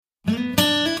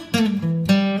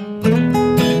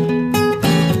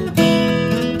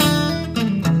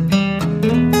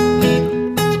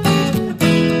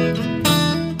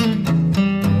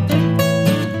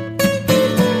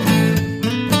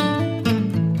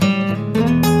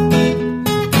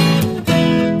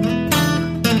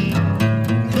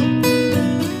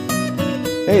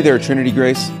Hey there, Trinity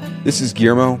Grace. This is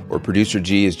Guillermo, or Producer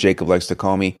G as Jacob likes to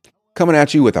call me, coming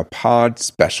at you with a pod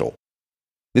special.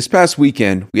 This past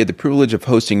weekend, we had the privilege of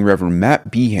hosting Reverend Matt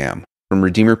Beeham from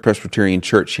Redeemer Presbyterian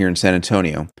Church here in San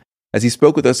Antonio, as he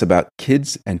spoke with us about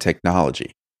kids and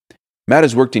technology. Matt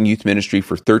has worked in youth ministry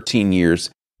for 13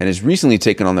 years and has recently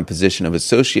taken on the position of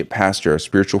Associate Pastor of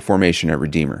Spiritual Formation at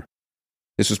Redeemer.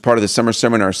 This was part of the summer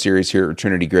seminar series here at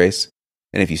Trinity Grace,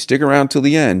 and if you stick around till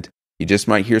the end, you just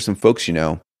might hear some folks you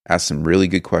know ask some really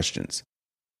good questions.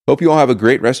 Hope you all have a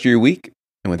great rest of your week,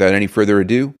 and without any further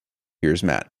ado, here's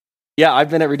Matt. Yeah,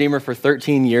 I've been at Redeemer for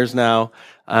 13 years now.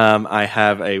 I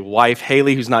have a wife,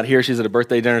 Haley, who's not here. She's at a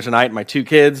birthday dinner tonight. My two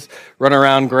kids run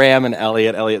around, Graham and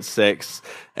Elliot. Elliot's 6,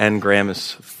 and Graham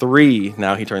is 3.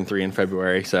 Now he turned 3 in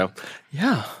February. So,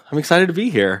 yeah, I'm excited to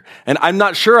be here. And I'm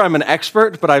not sure I'm an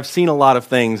expert, but I've seen a lot of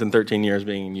things in 13 years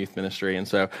being in youth ministry. And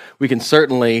so we can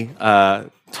certainly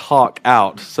talk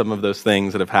out some of those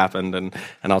things that have happened, and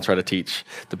I'll try to teach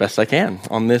the best I can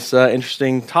on this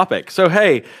interesting topic. So,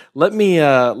 hey, let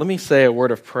me say a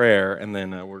word of prayer, and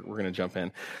then we're going to jump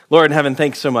in. Lord in heaven,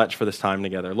 thanks so much for this time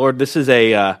together. Lord, this is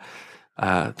a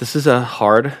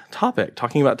hard topic,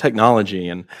 talking about technology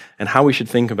and how we should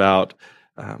think about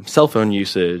cell phone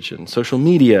usage and social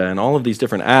media and all of these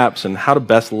different apps, and how to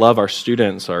best love our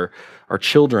students, our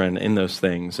children in those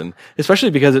things, and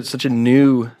especially because it's such a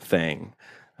new thing.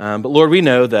 But Lord, we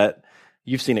know that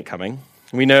you've seen it coming.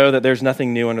 We know that there's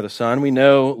nothing new under the sun. We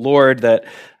know, Lord, that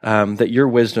your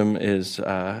wisdom is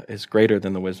greater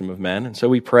than the wisdom of men. And so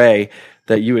we pray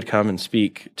that you would come and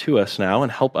speak to us now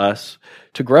and help us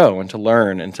to grow and to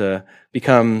learn and to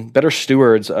become better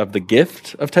stewards of the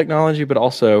gift of technology, but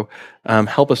also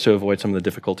help us to avoid some of the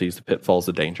difficulties, the pitfalls,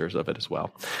 the dangers of it as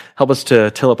well. Help us to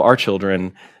till up our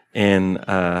children in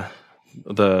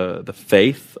the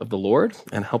faith of the Lord,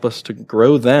 and help us to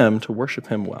grow them to worship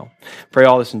him well. Pray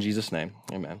all this in Jesus' name.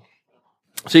 Amen.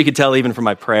 So you can tell even from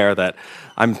my prayer that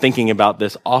I'm thinking about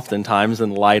this oftentimes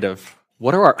in light of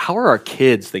how are our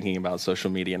kids thinking about social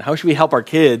media, and how should we help our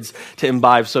kids to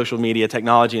imbibe social media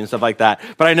technology and stuff like that.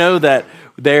 But I know that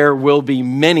there will be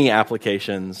many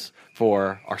applications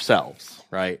for ourselves,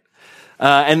 right?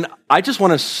 And I just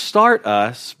want to start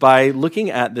us by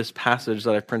looking at this passage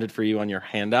that I've printed for you on your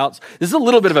handouts. This is a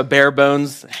little bit of a bare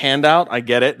bones handout. I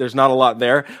get it. There's not a lot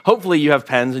there. Hopefully you have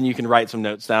pens and you can write some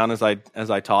notes down as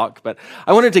I talk. But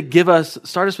I wanted to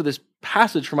start us with this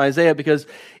passage from Isaiah, because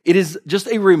it is just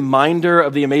a reminder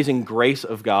of the amazing grace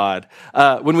of God.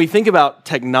 When we think about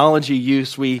technology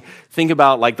use, we think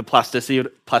about like the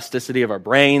plasticity of our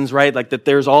brains, right? Like that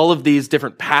there's all of these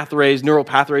different pathways, neural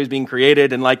pathways being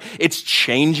created, and like it's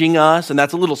changing us, and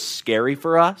that's a little scary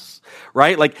for us,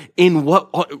 right? Like in what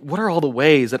are all the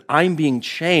ways that I'm being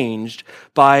changed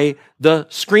by the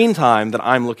screen time that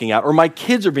I'm looking at, or my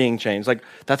kids are being changed? Like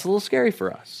that's a little scary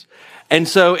for us. And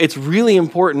so it's really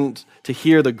important to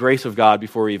hear the grace of God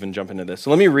before we even jump into this. So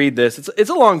let me read this. It's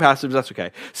a long passage, but that's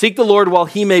okay. Seek the Lord while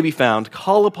he may be found.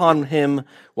 Call upon him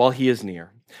while he is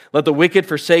near. Let the wicked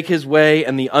forsake his way,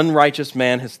 and the unrighteous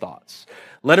man his thoughts.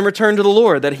 Let him return to the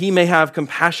Lord, that he may have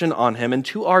compassion on him, and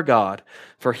to our God,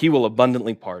 for he will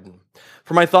abundantly pardon.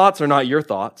 For my thoughts are not your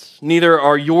thoughts, neither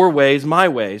are your ways my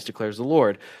ways, declares the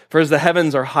Lord. For as the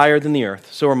heavens are higher than the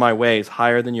earth, so are my ways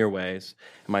higher than your ways,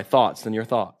 and my thoughts than your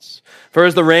thoughts. For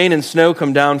as the rain and snow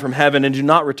come down from heaven and do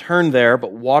not return there,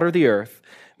 but water the earth,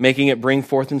 making it bring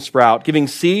forth and sprout, giving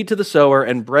seed to the sower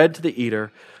and bread to the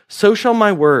eater, so shall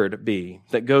my word be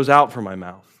that goes out from my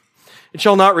mouth. It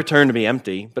shall not return to me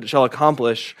empty, but it shall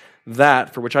accomplish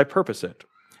that for which I purpose it,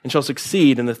 and shall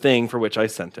succeed in the thing for which I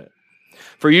sent it.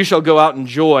 For you shall go out in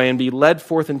joy and be led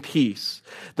forth in peace.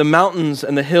 The mountains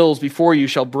and the hills before you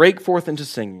shall break forth into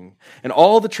singing, and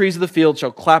all the trees of the field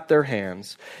shall clap their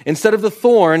hands. Instead of the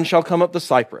thorn shall come up the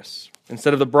cypress.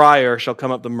 Instead of the briar shall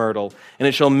come up the myrtle, and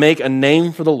it shall make a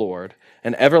name for the Lord,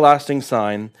 an everlasting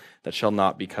sign that shall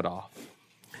not be cut off.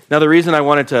 Now, the reason I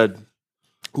wanted to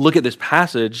look at this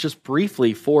passage just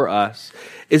briefly for us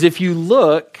is if you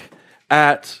look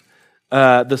at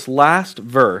this last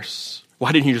verse.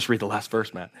 Why didn't you just read the last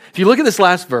verse, Matt? If you look at this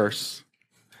last verse,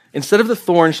 instead of the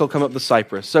thorn shall come up the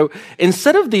cypress. So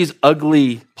instead of these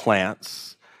ugly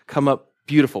plants, come up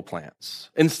beautiful plants.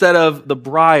 Instead of the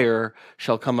briar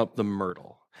shall come up the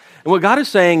myrtle. And what God is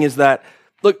saying is that,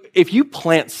 look, if you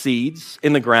plant seeds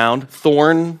in the ground,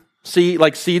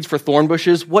 like seeds for thorn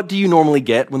bushes, what do you normally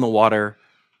get when the water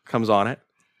comes on it?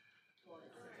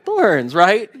 Thorns,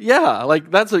 right? Yeah, like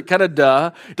that's a kind of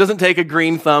duh. It doesn't take a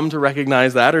green thumb to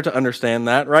recognize that or to understand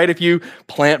that, right? If you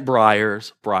plant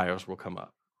briars will come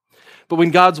up. But when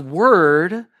God's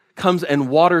word comes and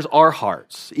waters our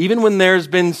hearts, even when there's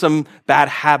been some bad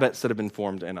habits that have been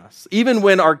formed in us, even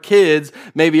when our kids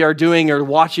maybe are doing or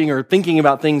watching or thinking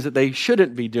about things that they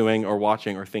shouldn't be doing or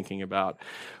watching or thinking about,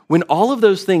 when all of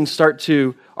those things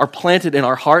are planted in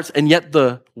our hearts and yet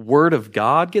the word of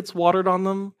God gets watered on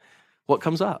them, what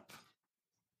comes up?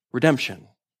 Redemption,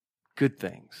 good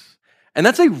things. And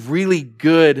that's a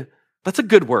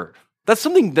good word. That's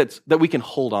something that we can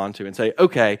hold on to and say,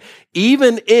 okay,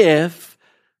 even if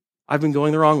I've been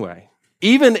going the wrong way,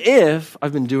 even if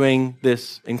I've been doing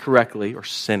this incorrectly or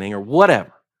sinning or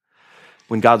whatever,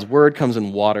 when God's word comes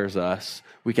and waters us,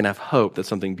 we can have hope that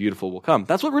something beautiful will come.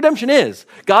 That's what redemption is.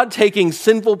 God taking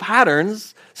sinful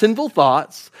patterns, sinful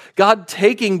thoughts, God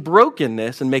taking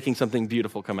brokenness and making something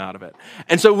beautiful come out of it.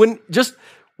 And so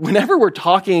whenever we're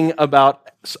talking about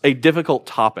a difficult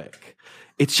topic,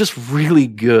 it's just really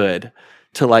good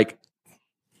to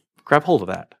grab hold of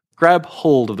that. Grab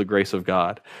hold of the grace of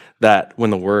God that when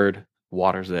the word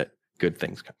waters it, good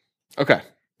things come. Okay,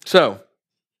 so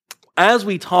as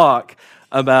we talk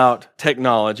about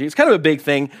technology, it's kind of a big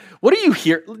thing. What do you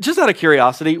hear, just out of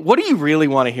curiosity, what do you really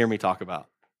want to hear me talk about?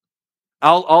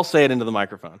 I'll say it into the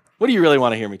microphone. What do you really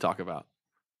want to hear me talk about?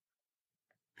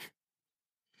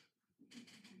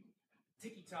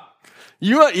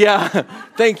 Yeah,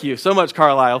 thank you so much,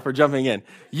 Carlisle, for jumping in.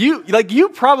 You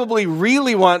probably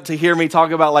really want to hear me talk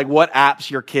about what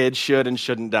apps your kids should and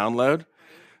shouldn't download,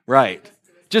 right?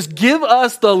 Just give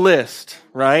us the list,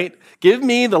 right? Give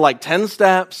me the 10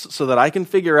 steps so that I can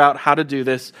figure out how to do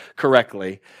this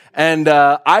correctly. And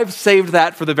I've saved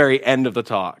that for the very end of the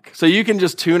talk, so you can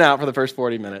just tune out for the first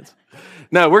 40 minutes.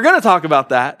 No, we're going to talk about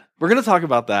that.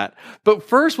 But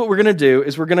first, what we're going to do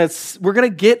is we're going to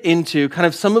get into kind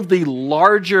of some of the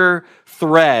larger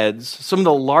threads, some of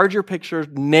the larger picture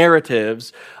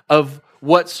narratives of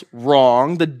what's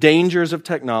wrong, the dangers of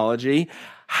technology,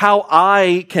 how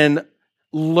I can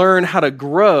learn how to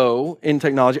grow in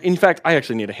technology. In fact, I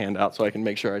actually need a handout so I can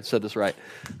make sure I said this right.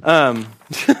 The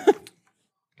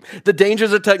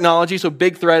dangers of technology, so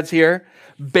big threads here.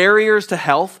 Barriers to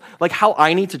health, like how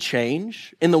I need to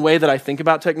change in the way that I think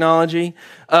about technology.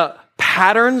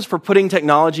 Patterns for putting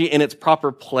technology in its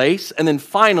proper place. And then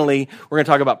finally, we're going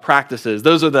to talk about practices.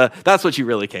 That's what you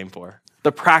really came for.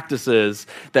 The practices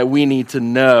that we need to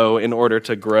know in order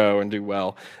to grow and do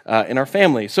well in our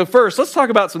family. So first, let's talk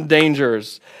about some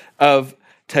dangers of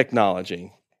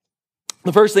technology.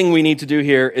 The first thing we need to do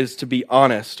here is to be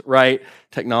honest, right?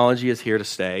 Technology is here to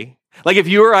stay. If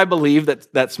you or I believe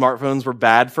that smartphones were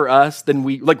bad for us, then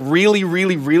really,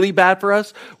 really, really bad for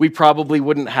us, we probably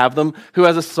wouldn't have them. Who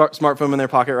has a smartphone in their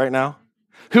pocket right now?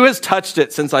 Who has touched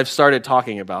it since I've started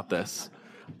talking about this?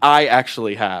 I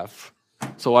actually have.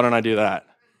 So why don't I do that?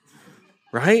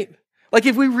 Right?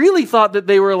 If we really thought that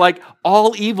they were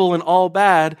all evil and all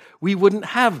bad, we wouldn't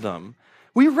have them.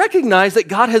 We recognize that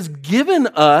God has given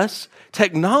us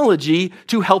technology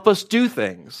to help us do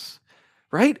things.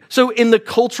 Right? So in the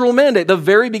cultural mandate, the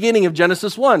very beginning of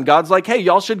Genesis 1, God's like, hey,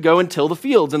 y'all should go and till the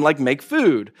fields and make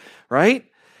food, right?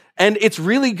 And it's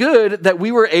really good that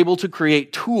we were able to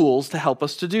create tools to help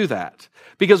us to do that.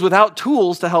 Because without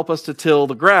tools to help us to till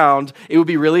the ground, it would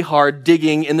be really hard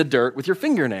digging in the dirt with your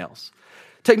fingernails.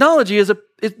 Technology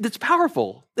it's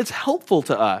powerful. It's helpful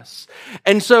to us.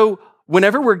 And so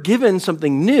whenever we're given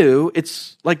something new,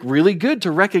 it's really good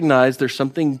to recognize there's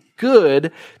something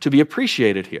good to be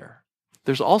appreciated here.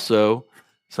 There's also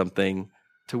something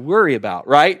to worry about,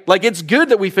 right? It's good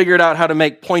that we figured out how to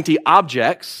make pointy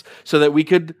objects so that we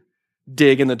could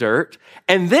dig in the dirt.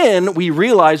 And then we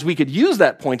realized we could use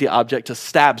that pointy object to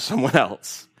stab someone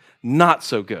else. Not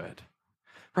so good,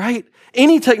 right?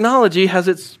 Any technology has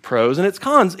its pros and its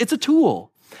cons. It's a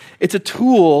tool. It's a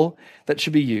tool that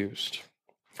should be used.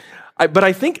 But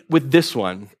I think with this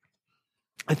one,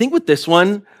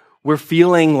 we're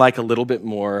feeling a little bit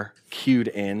more cued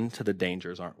in to the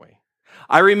dangers, aren't we?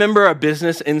 I remember a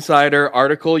Business Insider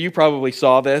article, you probably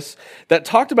saw this, that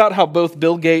talked about how both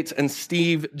Bill Gates and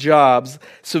Steve Jobs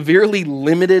severely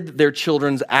limited their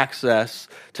children's access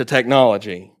to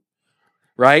technology,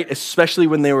 right? Especially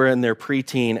when they were in their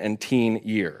preteen and teen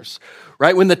years,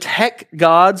 right? When the tech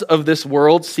gods of this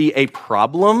world see a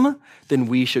problem, then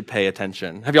we should pay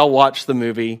attention. Have y'all watched the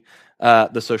movie,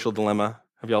 The Social Dilemma?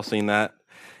 Have y'all seen that?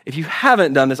 If you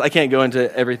haven't done this, I can't go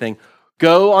into everything.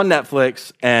 Go on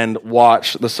Netflix and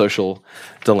watch The Social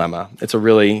Dilemma. It's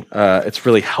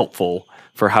really helpful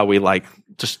for how we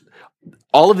just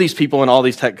all of these people and all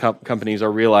these tech companies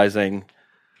are realizing,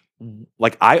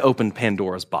 I opened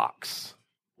Pandora's box.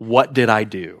 What did I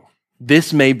do?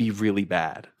 This may be really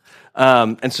bad.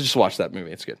 And so just watch that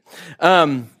movie. It's good.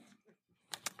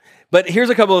 But here's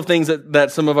a couple of things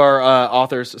that some of our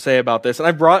authors say about this. And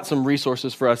I brought some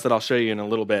resources for us that I'll show you in a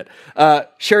little bit.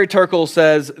 Sherry Turkle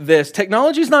says this: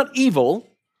 technology is not evil,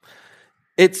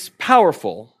 it's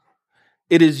powerful.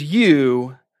 It is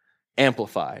you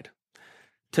amplified.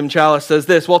 Tim Challis says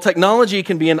this: while technology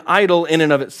can be an idol in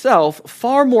and of itself,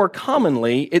 far more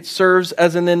commonly it serves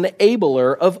as an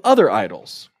enabler of other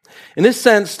idols. In this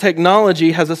sense,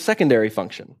 technology has a secondary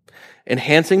function,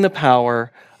 enhancing the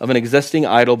power of an existing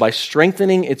idol by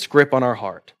strengthening its grip on our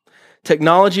heart.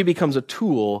 Technology becomes a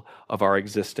tool of our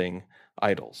existing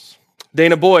idols.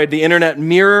 Dana Boyd: the internet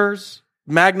mirrors,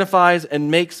 magnifies,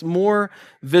 and makes more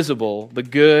visible the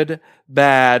good,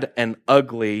 bad, and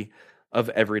ugly of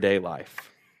everyday life.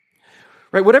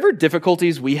 Right? Whatever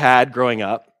difficulties we had growing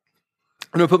up,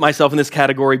 I'm going to put myself in this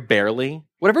category barely.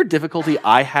 Whatever difficulty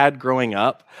I had growing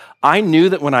up, I knew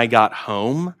that when I got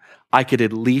home, I could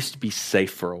at least be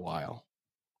safe for a while,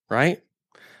 right?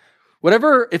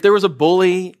 If there was a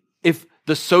bully, if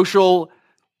the social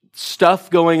stuff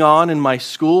going on in my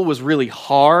school was really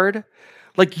hard,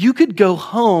 like you could go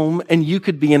home and you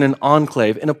could be in an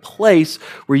enclave, in a place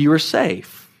where you were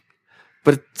safe.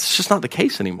 But it's just not the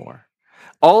case anymore.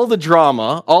 All the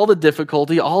drama, all the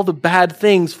difficulty, all the bad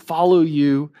things follow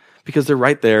you because they're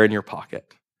right there in your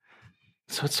pocket.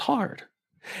 So it's hard.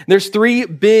 There's three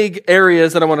big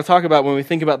areas that I want to talk about when we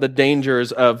think about the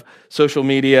dangers of social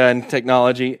media and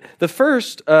technology. The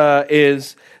first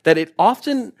is that it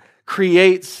often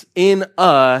creates in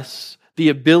us the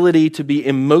ability to be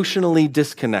emotionally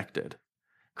disconnected.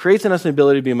 Creates in us an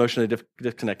ability to be emotionally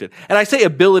disconnected. And I say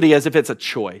ability as if it's a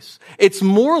choice. It's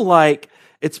more like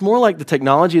the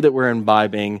technology that we're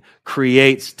imbibing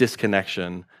creates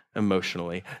disconnection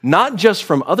emotionally, not just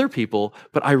from other people,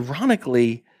 but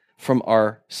ironically from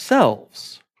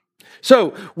ourselves.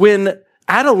 So when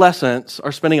adolescents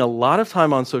are spending a lot of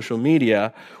time on social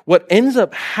media, what ends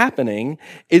up happening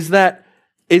is that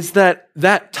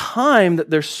time that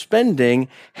they're spending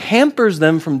hampers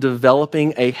them from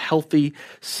developing a healthy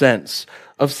sense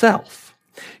of self.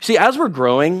 See, as we're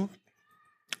growing,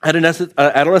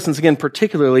 adolescents, again,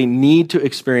 particularly need to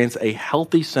experience a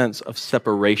healthy sense of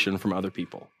separation from other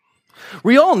people.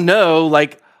 We all know,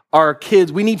 like our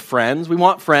kids, we need friends. We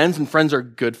want friends, and friends are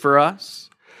good for us.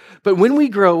 But when we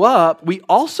grow up, we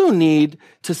also need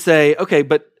to say, okay,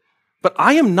 but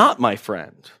I am not my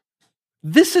friend.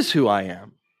 This is who I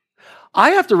am.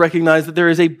 I have to recognize that there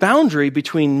is a boundary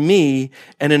between me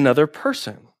and another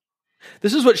person.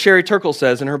 This is what Sherry Turkle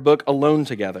says in her book, Alone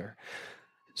Together.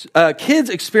 Kids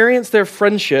experience their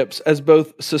friendships as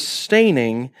both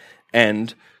sustaining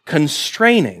and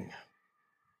constraining.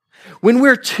 When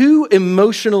we're too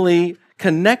emotionally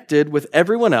connected with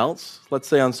everyone else, let's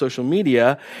say on social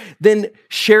media, then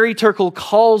Sherry Turkle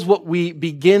calls what we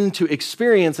begin to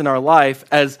experience in our life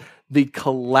as the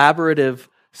collaborative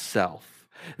self.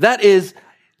 That is,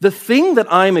 the thing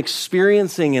that I'm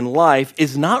experiencing in life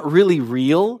is not really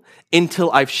real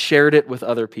until I've shared it with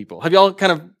other people. Have y'all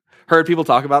kind of heard people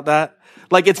talk about that?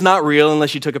 Like, it's not real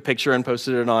unless you took a picture and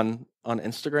posted it on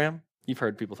Instagram. You've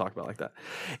heard people talk about it like that.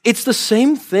 It's the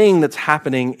same thing that's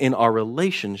happening in our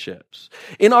relationships.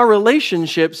 In our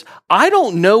relationships, I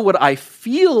don't know what I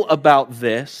feel about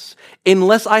this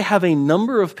unless I have a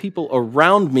number of people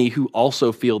around me who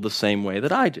also feel the same way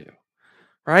that I do.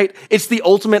 Right? It's the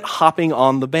ultimate hopping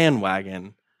on the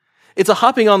bandwagon. It's a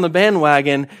hopping on the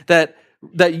bandwagon that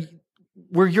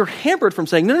where you're hampered from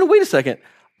saying, no, wait a second.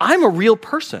 I'm a real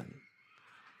person.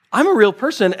 I'm a real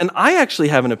person, and I actually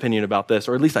have an opinion about this,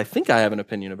 or at least I think I have an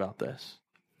opinion about this.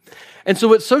 And so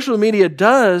what social media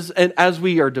does, and as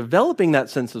we are developing that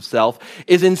sense of self,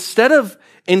 is instead of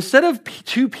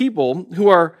two people who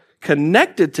are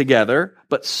connected together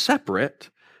but separate,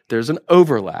 there's an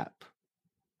overlap.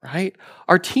 Right?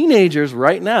 Our teenagers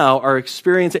right now are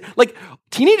experiencing, like,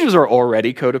 teenagers are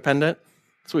already codependent.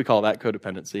 That's what we call that,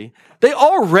 codependency. They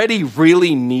already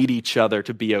really need each other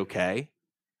to be okay.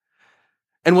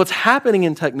 And what's happening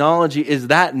in technology is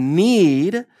that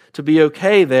need to be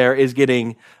okay there is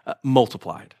getting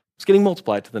multiplied. It's getting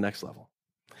multiplied to the next level.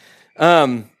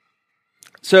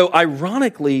 So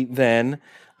ironically then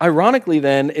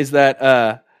is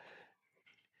that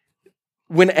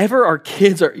whenever our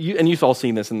kids are, and you've all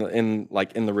seen this in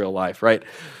the real life, right?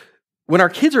 When our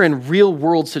kids are in real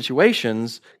world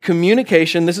situations,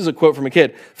 communication, this is a quote from a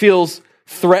kid, feels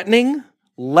threatening,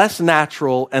 less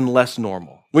natural, and less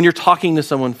normal when you're talking to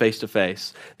someone face to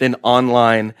face than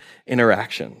online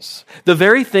interactions. The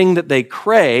very thing that they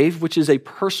crave, which is a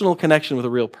personal connection with a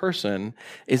real person,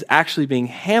 is actually being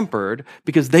hampered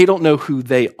because they don't know who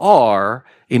they are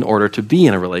in order to be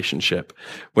in a relationship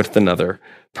with another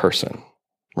person.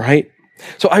 Right?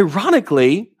 So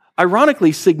ironically,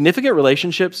 significant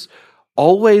relationships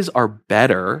always are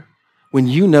better when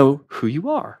you know who you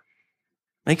are.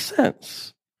 Makes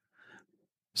sense.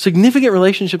 Significant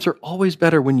relationships are always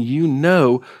better when you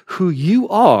know who you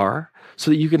are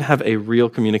so that you can have a real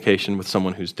communication with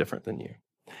someone who's different than you.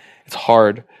 It's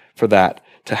hard for that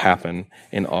to happen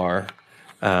in our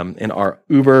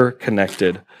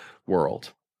uber-connected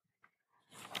world.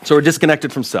 So we're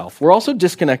disconnected from self. We're also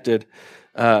disconnected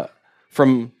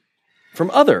from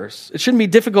others. It shouldn't be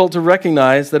difficult to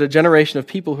recognize that a generation of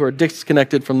people who are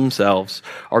disconnected from themselves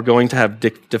are going to have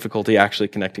difficulty actually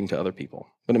connecting to other people.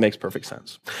 But it makes perfect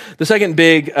sense. The second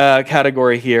big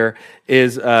category here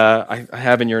is, I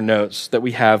have in your notes, that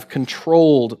we have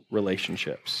controlled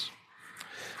relationships.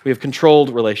 We have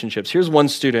controlled relationships. Here's one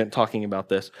student talking about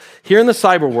this. Here in the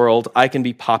cyber world, I can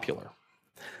be popular.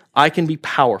 I can be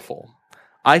powerful.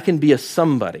 I can be a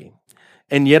somebody.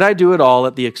 And yet I do it all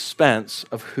at the expense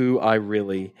of who I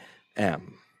really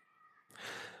am.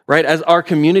 Right? As our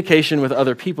communication with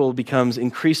other people becomes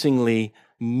increasingly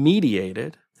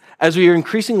mediated, as we are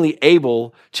increasingly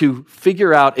able to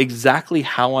figure out exactly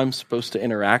how I'm supposed to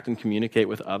interact and communicate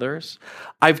with others,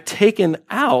 I've taken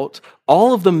out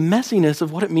all of the messiness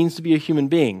of what it means to be a human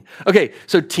being. Okay,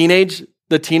 so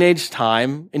the teenage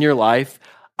time in your life,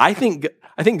 I think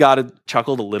God had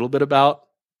chuckled a little bit about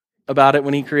it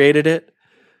when he created it.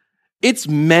 It's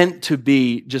meant to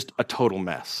be just a total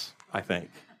mess, I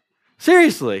think.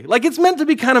 Seriously, like it's meant to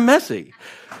be kind of messy.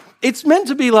 It's meant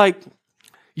to be like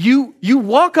you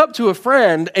walk up to a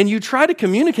friend and you try to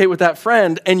communicate with that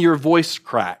friend and your voice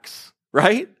cracks,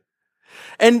 right?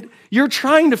 And you're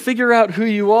trying to figure out who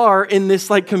you are in this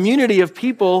like community of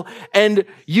people and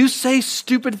you say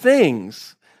stupid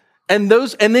things. And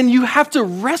then you have to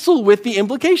wrestle with the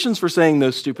implications for saying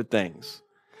those stupid things.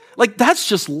 Like, that's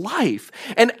just life.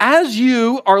 And as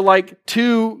you are like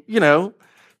two,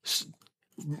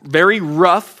 very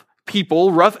rough-edged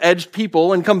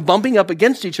people, and come bumping up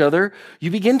against each other, you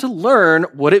begin to learn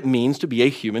what it means to be a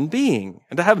human being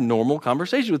and to have normal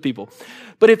conversations with people.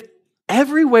 But if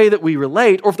every way that we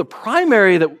relate, or if the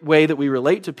primary way that we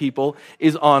relate to people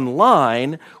is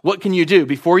online, what can you do?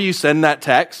 Before you send that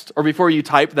text, or before you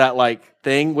type that like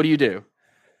thing, what do?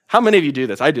 How many of you do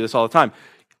this? I do this all the time.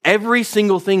 Every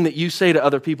single thing that you say to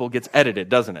other people gets edited,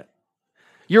 doesn't it?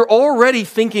 You're already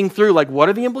thinking through, like, what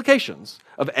are the implications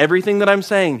of everything that I'm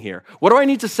saying here? What do I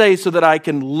need to say so that I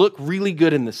can look really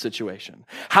good in this situation?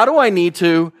 How do I need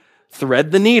to thread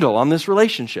the needle on this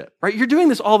relationship, right? You're doing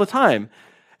this all the time.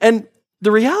 And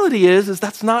the reality is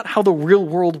that's not how the real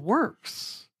world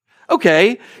works.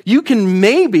 Okay, you can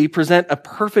maybe present a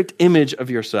perfect image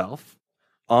of yourself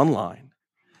online.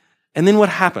 And then what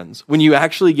happens? When you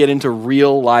actually get into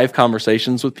real live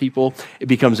conversations with people, it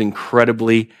becomes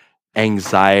incredibly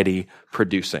anxiety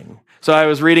producing. So I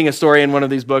was reading a story in one of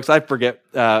these books. I forget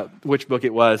which book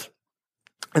it was.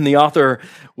 And the author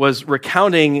was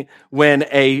recounting when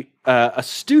a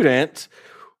student,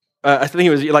 I think it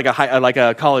was like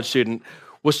a college student,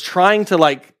 was trying to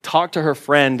like talk to her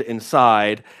friend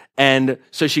inside. And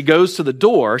so she goes to the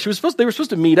door. They were supposed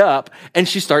to meet up, and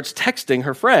she starts texting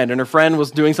her friend, and her friend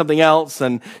was doing something else,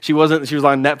 and she was on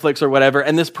Netflix or whatever.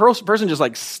 And this person just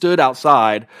like stood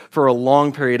outside for a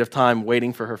long period of time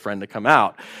waiting for her friend to come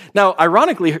out. Now,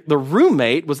 ironically, the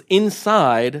roommate was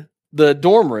inside the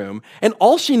dorm room, and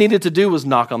all she needed to do was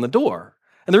knock on the door.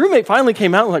 And the roommate finally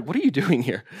came out and like, "What are you doing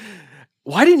here?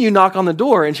 Why didn't you knock on the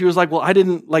door?" And she was like, "Well, I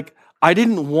didn't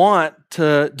want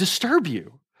to disturb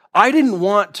you. I didn't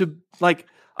want to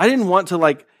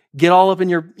get all up in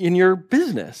your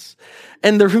business."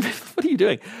 And the roommate, "What are you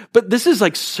doing?" But this is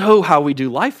like so how we do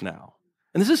life now.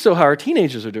 And this is so how our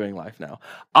teenagers are doing life now.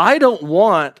 I don't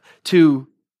want to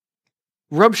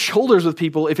rub shoulders with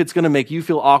people if it's going to make you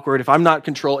feel awkward, if I'm not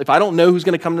if I don't know who's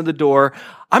going to come to the door,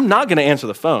 I'm not going to answer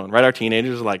the phone, right? Our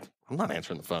teenagers are like, "I'm not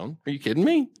answering the phone. Are you kidding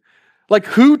me?" Like,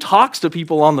 who talks to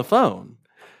people on the phone,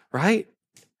 right?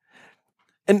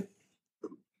 And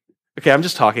okay, I'm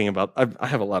just talking about, I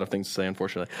have a lot of things to say,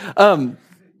 unfortunately.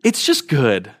 It's just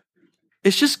good.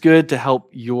 It's just good to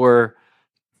help yourself,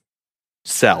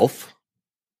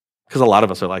 because a lot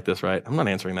of us are like this, right? I'm not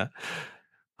answering that.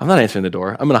 I'm not answering the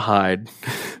door. I'm going to hide.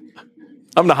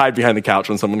 I'm going to hide behind the couch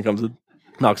when someone comes and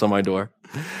knocks on my door.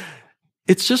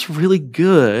 It's just really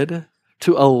good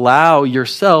to allow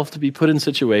yourself to be put in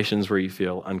situations where you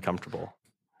feel uncomfortable.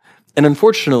 And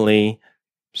unfortunately,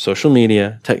 social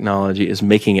media, technology is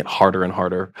making it harder and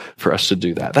harder for us to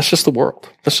do that. That's just the world.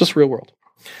 That's just real world.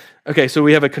 Okay, so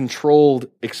we have a controlled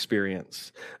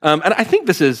experience. And I think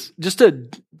this is just to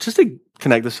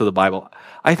connect this to the Bible.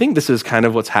 I think this is kind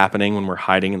of what's happening when we're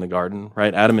hiding in the garden,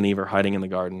 right? Adam and Eve are hiding in the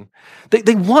garden.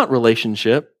 They want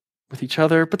relationship with each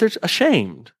other, but they're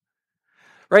ashamed,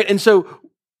 right? And so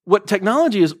what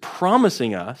technology is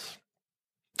promising us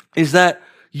is that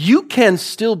you can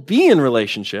still be in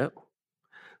relationship,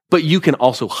 but you can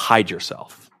also hide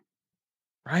yourself,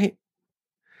 right?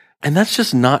 And that's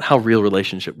just not how real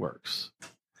relationship works.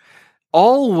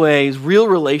 Always, real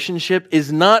relationship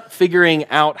is not figuring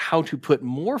out how to put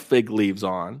more fig leaves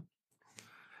on.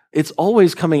 It's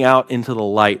always coming out into the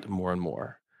light more and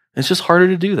more. It's just harder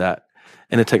to do that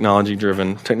in a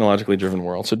technologically driven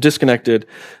world. So disconnected,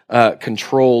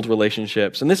 controlled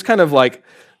relationships. And this kind of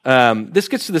this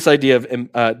gets to this idea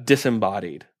of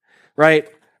disembodied, right?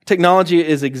 Technology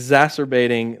is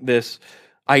exacerbating this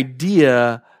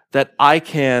idea that I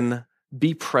can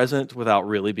be present without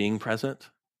really being present,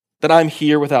 that I'm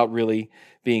here without really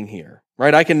being here,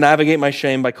 right? I can navigate my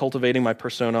shame by cultivating my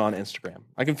persona on Instagram.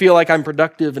 I can feel like I'm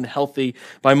productive and healthy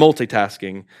by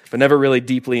multitasking, but never really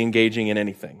deeply engaging in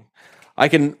anything. I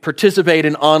can participate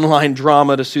in online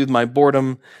drama to soothe my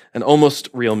boredom, an almost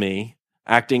real me,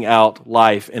 acting out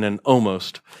life in an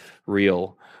almost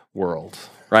real world,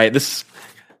 right? This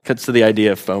cuts to the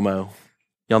idea of FOMO.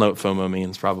 Y'all know what FOMO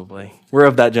means, probably. We're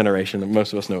of that generation that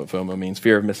most of us know what FOMO means,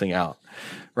 fear of missing out,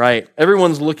 right?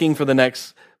 Everyone's looking for the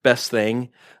next best thing.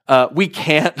 We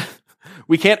can't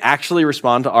actually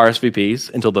respond to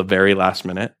RSVPs until the very last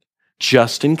minute,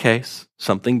 just in case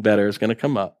something better is going to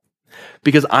come up.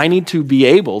 Because I need to be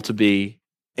able to be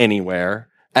anywhere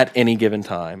at any given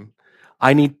time.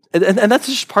 And that's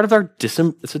just part of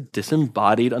it's a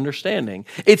disembodied understanding.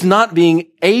 It's not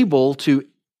being able to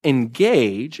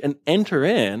engage and enter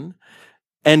in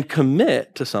and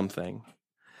commit to something.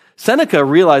 Seneca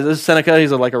realizes,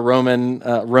 he's like a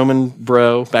Roman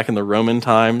bro back in the Roman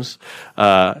times.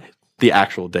 The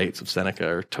actual dates of Seneca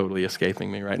are totally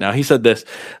escaping me right now. He said this,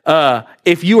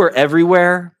 if you are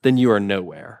everywhere, then you are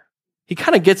nowhere. He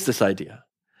kind of gets this idea.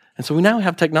 And so we now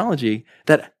have technology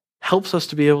that helps us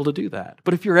to be able to do that.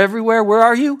 But if you're everywhere, where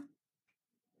are you?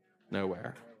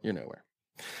 Nowhere. You're nowhere.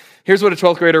 Here's what a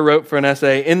 12th grader wrote for an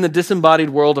essay. In the disembodied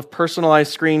world of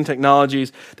personalized screen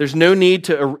technologies, there's no need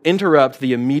to interrupt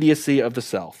the immediacy of the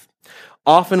self.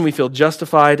 Often we feel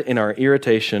justified in our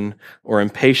irritation or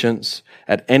impatience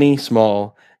at any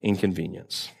small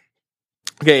inconvenience.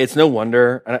 Okay, it's no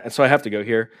wonder, so I have to go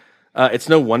here. It's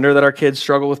no wonder that our kids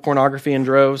struggle with pornography in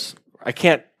droves. I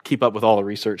can't keep up with all the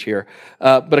research here,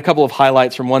 but a couple of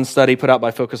highlights from one study put out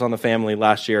by Focus on the Family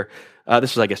last year.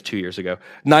 This was, I guess, 2 years ago.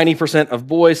 90% of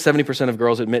boys, 70% of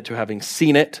girls admit to having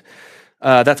seen it.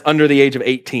 That's under the age of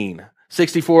 18.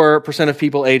 64% of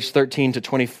people aged 13 to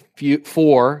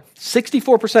 24,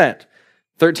 64%,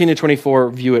 13 to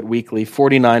 24 view it weekly.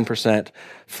 49%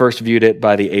 first viewed it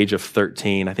by the age of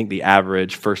 13. I think the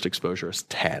average first exposure is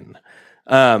 10.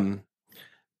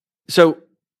 So,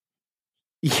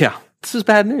 yeah, this is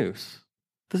bad news.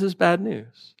 This is bad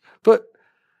news. But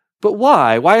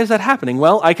why? Why is that happening?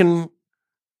 Well, I can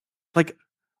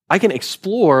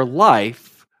explore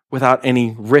life without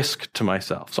any risk to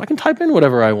myself. So I can type in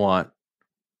whatever I want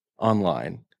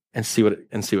online and see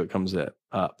what comes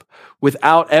up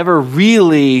without ever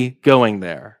really going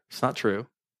there. It's not true.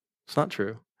 It's not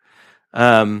true.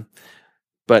 But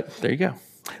there you go.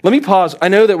 Let me pause. I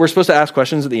know that we're supposed to ask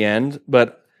questions at the end,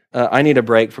 but I need a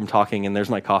break from talking, and there's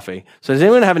my coffee. So does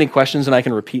anyone have any questions, and I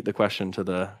can repeat the question to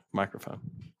the microphone?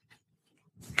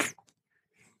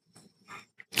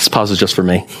 This pause is just for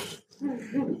me.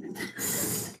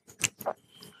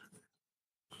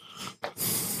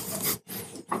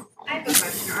 I have a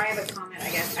question, or I have a comment,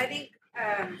 I guess. I think,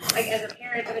 as a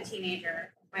parent of a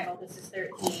teenager, my oldest is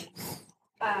 13,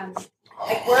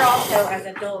 we're also, as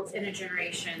adults, in a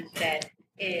generation that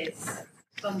is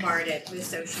bombarded with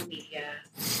social media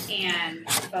and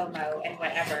FOMO and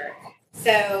whatever.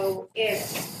 So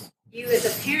if you as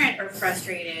a parent are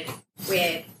frustrated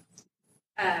with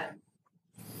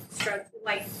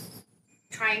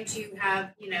trying to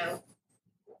have,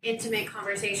 intimate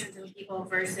conversations with people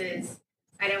versus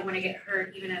I don't want to get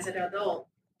hurt even as an adult,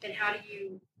 then how do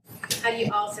you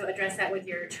also address that with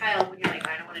your child when you're like,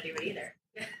 I don't want to do it either?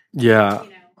 Yeah.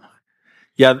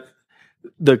 Yeah.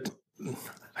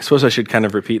 I suppose I should kind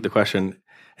of repeat the question,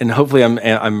 and hopefully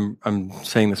I'm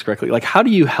saying this correctly. Like, how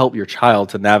do you help your child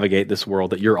to navigate this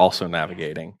world that you're also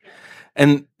navigating?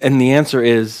 And the answer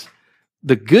is,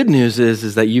 the good news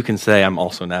is that you can say, I'm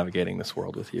also navigating this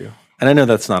world with you. And I know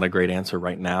that's not a great answer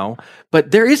right now, but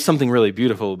there is something really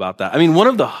beautiful about that. I mean, one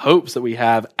of the hopes that we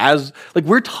have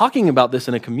we're talking about this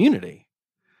in a community.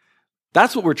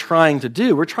 That's what we're trying to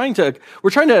do. We're trying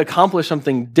to accomplish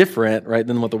something different, right,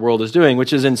 than what the world is doing,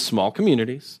 which is in small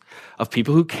communities of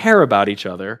people who care about each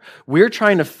other. We're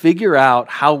trying to figure out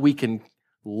how we can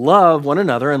love one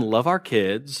another and love our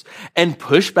kids and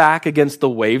push back against the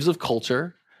waves of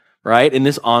culture, right, in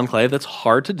this enclave. That's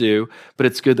hard to do, but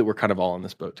it's good that we're kind of all in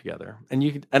this boat together.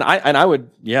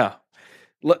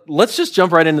 Let's just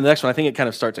jump right into the next one. I think it kind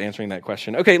of starts answering that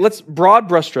question. Okay, broad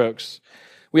brushstrokes.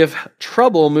 We have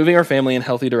trouble moving our family in a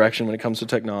healthy direction when it comes to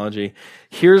technology.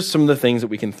 Here's some of the things that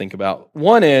we can think about.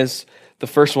 One is, the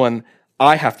first one,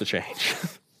 I have to change.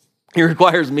 It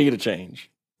requires me to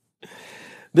change.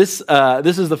 This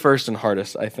is the first and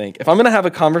hardest, I think. If I'm going to have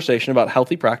a conversation about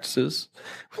healthy practices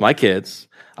with my kids,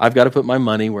 I've got to put my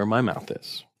money where my mouth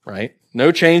is, right?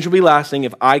 No change will be lasting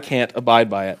if I can't abide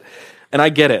by it. And I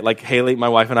get it. Like Haley, my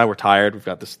wife and I were tired. We've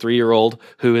got this 3-year-old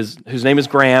whose name is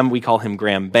Graham. We call him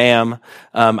Graham Bam.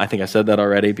 I think I said that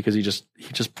already because he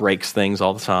just breaks things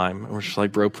all the time. And we're just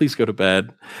like, bro, please go to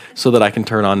bed so that I can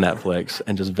turn on Netflix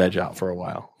and just veg out for a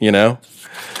while, you know?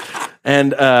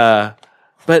 And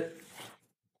but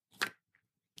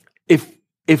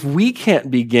if we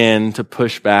can't begin to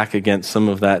push back against some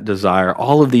of that desire,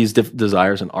 all of these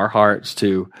desires in our hearts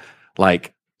to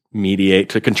like mediate,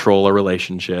 to control our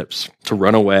relationships, to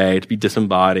run away, to be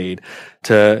disembodied,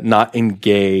 to not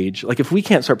engage. Like if we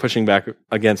can't start pushing back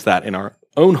against that in our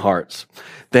own hearts,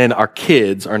 then our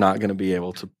kids are not going to be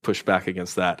able to push back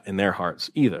against that in their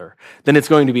hearts either. Then it's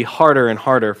going to be harder and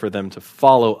harder for them to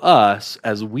follow us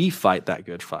as we fight that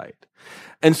good fight.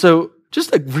 And so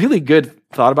just a really good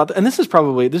thought about that, and this is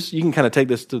probably, you can kind of take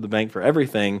this to the bank for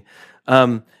everything,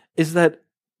 is that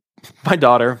my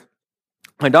daughter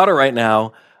right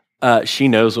now, she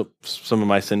knows what some of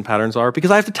my sin patterns are because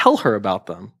I have to tell her about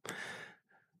them.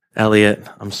 Elliot,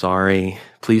 I'm sorry.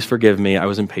 Please forgive me. I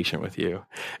was impatient with you.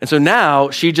 And so now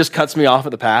she just cuts me off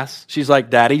at the pass. She's like,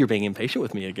 Daddy, you're being impatient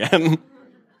with me again.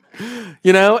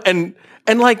 You know, and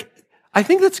like, I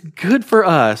think that's good for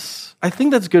us. I'm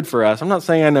not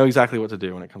saying I know exactly what to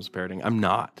do when it comes to parenting. I'm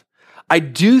not. I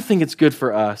do think it's good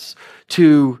for us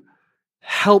to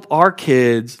help our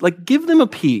kids, like give them a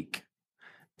peek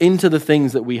into the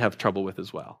things that we have trouble with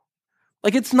as well.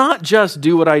 Like it's not just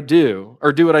do what I do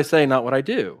or do what I say, not what I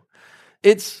do.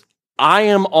 It's I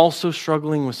am also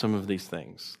struggling with some of these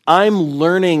things. I'm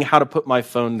learning how to put my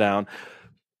phone down.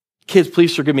 Kids,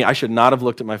 please forgive me. I should not have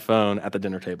looked at my phone at the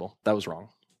dinner table. That was wrong.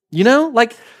 You know,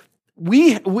 like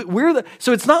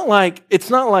so it's not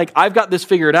like I've got this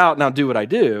figured out, now do what I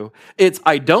do. It's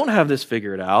I don't have this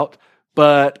figured out,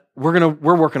 but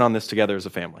we're working on this together as a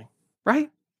family,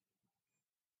 right?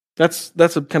 That's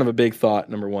a kind of a big thought,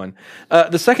 number one.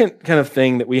 The second kind of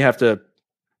thing that we have to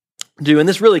do, and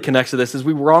this really connects to this, is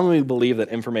we wrongly believe that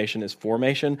information is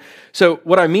formation. So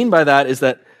what I mean by that is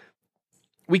that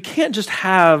we can't just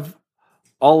have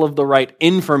all of the right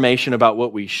information about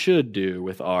what we should do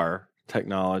with our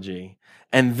technology.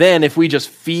 And then if we just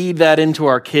feed that into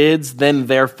our kids, then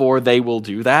therefore they will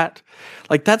do that.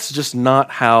 Like that's just not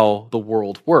how the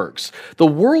world works. The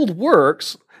world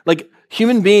works like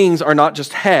human beings are not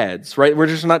just heads, right? We're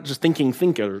just not just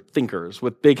thinkers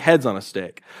with big heads on a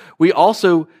stick. We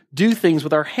also do things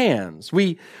with our hands.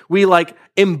 We like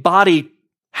embody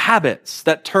habits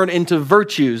that turn into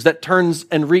virtues, that turns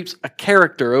and reaps a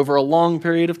character over a long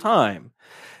period of time.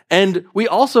 And we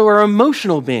also are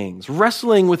emotional beings,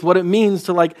 wrestling with what it means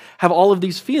to like have all of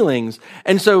these feelings.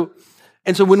 And so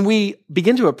when we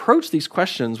begin to approach these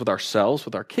questions with ourselves,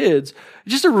 with our kids,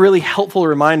 it's just a really helpful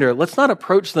reminder. Let's not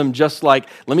approach them just like,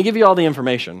 let me give you all the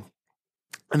information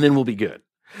and then we'll be good.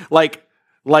 Like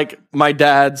my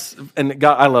dad's, and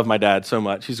God, I love my dad so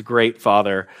much. He's a great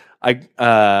father.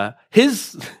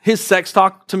 His sex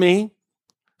talk to me,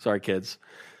 sorry kids,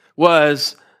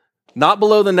 was not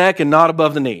below the neck and not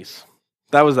above the knees.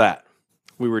 That was that.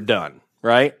 We were done,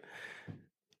 right?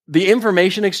 The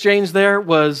information exchange there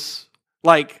was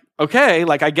like, okay,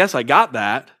 like I guess I got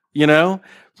that, you know?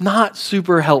 Not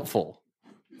super helpful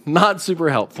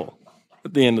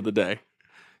at the end of the day,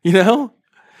 you know?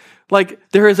 Like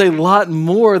there is a lot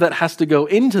more that has to go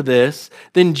into this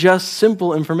than just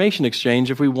simple information exchange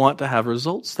if we want to have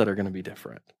results that are going to be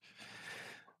different.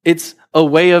 It's a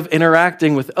way of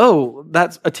interacting with,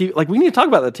 that's a TV, like we need to talk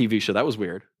about that TV show. That was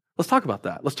weird. Let's talk about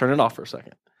that. Let's turn it off for a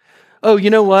second. Oh, you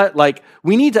know what? Like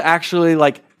we need to actually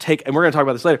like take, and we're going to talk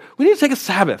about this later. We need to take a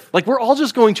Sabbath. Like we're all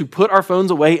just going to put our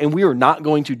phones away and we are not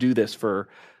going to do this for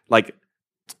like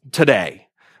today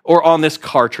or on this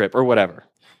car trip or whatever.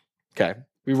 Okay.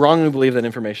 We wrongly believe that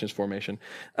information is formation.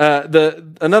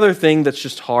 Another thing that's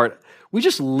just hard, we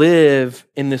just live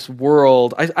in this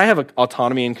world. I have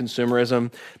autonomy and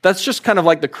consumerism. That's just kind of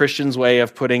like the Christian's way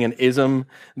of putting an ism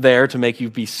there to make you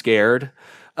be scared.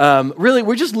 Really,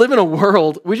 we just live in a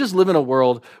world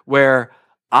where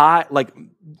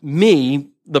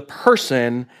the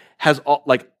person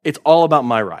it's all about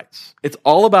my rights. It's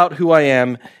all about who I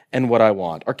am and what I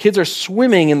want. Our kids are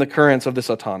swimming in the currents of this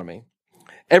autonomy.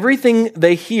 Everything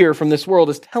they hear from this world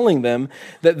is telling them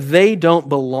that they don't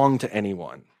belong to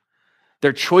anyone.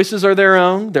 Their choices are their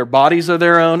own. Their bodies are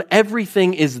their own.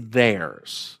 Everything is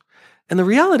theirs. And the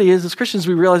reality is, as Christians,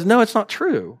 we realize, no, it's not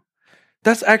true.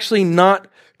 That's actually not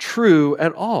true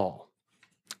at all.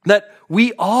 That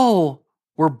we all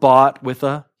were bought with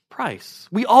a price.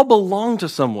 We all belong to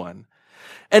someone.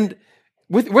 And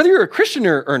whether you're a Christian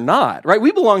or not, right?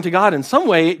 We belong to God in some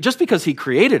way just because he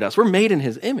created us. We're made in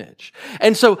his image.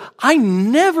 And so I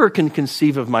never can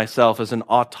conceive of myself as an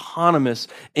autonomous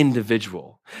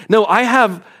individual. No, I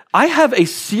have a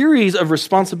series of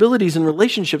responsibilities and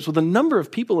relationships with a number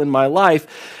of people in my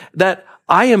life that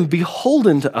I am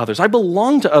beholden to others. I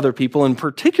belong to other people, and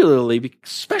particularly,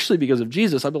 especially because of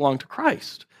Jesus, I belong to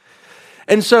Christ.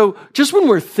 And so just when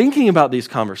we're thinking about these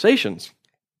conversations,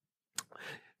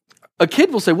 a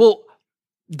kid will say, well,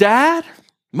 Dad,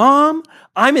 Mom,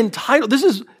 I'm entitled.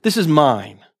 This is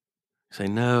mine. You say,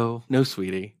 no,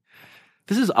 sweetie.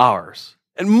 This is ours.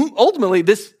 And ultimately,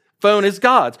 this phone is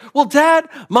God's. Well, Dad,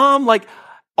 Mom,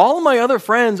 all of my other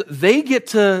friends, they get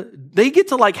to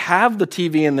have the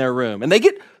TV in their room, and they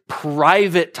get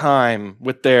private time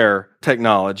with their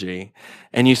technology.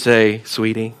 And you say,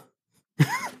 sweetie,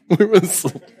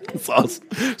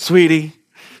 sweetie,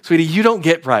 you don't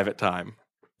get private time.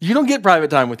 You don't get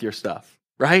private time with your stuff,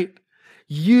 right?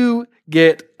 You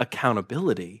get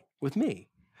accountability with me.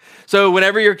 So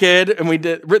whenever your kid, and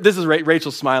this is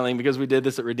Rachel smiling because we did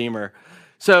this at Redeemer.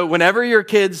 So whenever your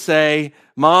kids say,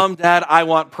 Mom, Dad, I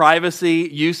want privacy,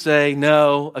 you say,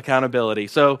 no, accountability.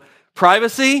 So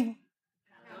privacy?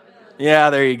 Yeah,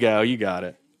 there you go. You got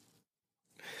it.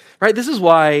 Right? This is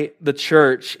why the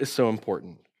church is so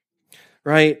important,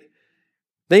 right?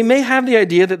 They may have the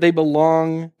idea that they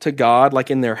belong to God,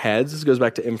 in their heads. This goes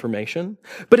back to information.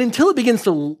 But until it begins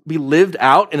to be lived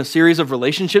out in a series of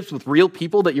relationships with real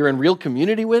people that you're in real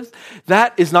community with,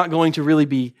 that is not going to really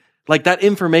be, that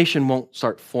information won't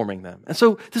start forming them. And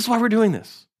so this is why we're doing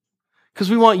this. Because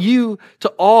we want you to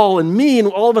all, and me and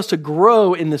all of us, to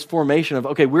grow in this formation of,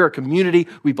 okay, we're a community,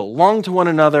 we belong to one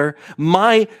another.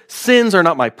 My sins are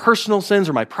not my personal sins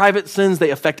or my private sins. They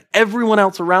affect everyone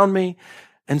else around me.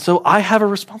 And so I have a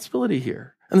responsibility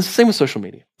here. And it's the same with social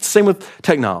media. It's the same with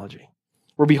technology.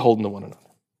 We're beholden to one another.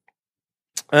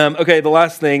 Okay, the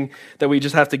last thing that we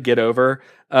just have to get over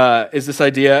is this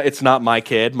idea, it's not my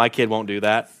kid. My kid won't do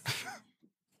that.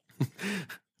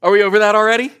 Are we over that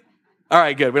already? All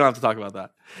right, good. We don't have to talk about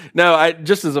that. No, I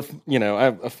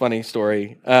have a funny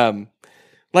story. The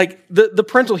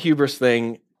parental hubris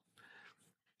thing,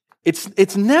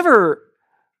 it's never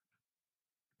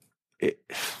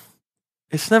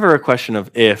a question of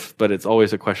if, but it's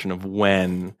always a question of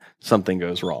when something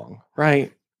goes wrong,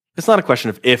 right? It's not a question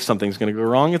of if something's going to go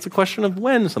wrong. It's a question of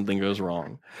when something goes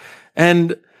wrong.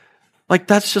 And we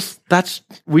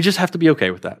just have to be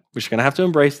okay with that. We're just going to have to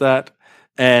embrace that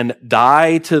and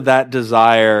die to that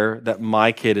desire that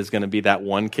my kid is going to be that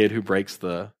one kid who breaks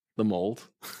the mold.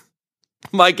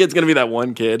 My kid's going to be that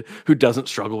one kid who doesn't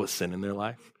struggle with sin in their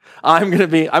life. I'm going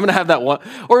to have that one,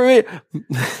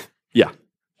 yeah.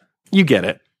 You get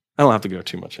it. I don't have to go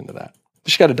too much into that.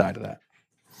 Just got to die to that.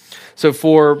 So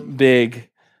 4 big,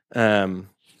 what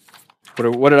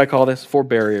did I call this? 4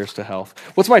 barriers to health.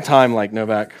 What's my time like,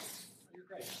 Novak?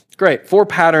 Great. 4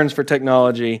 patterns for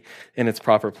technology in its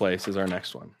proper place is our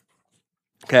next one.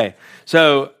 Okay.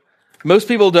 So most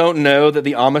people don't know that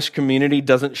the Amish community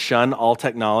doesn't shun all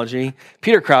technology.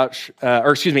 Andy Crouch,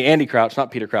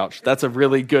 not Peter Crouch. That's a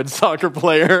really good soccer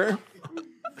player.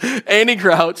 Andy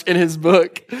Crouch, in his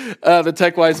book, The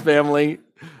TechWise Family.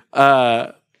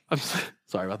 I'm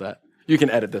sorry about that. You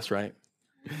can edit this, right?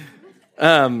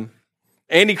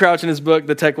 Andy Crouch, in his book,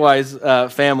 The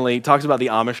TechWise Family, talks about the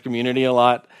Amish community a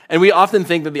lot. And we often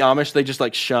think that the Amish, they just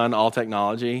shun all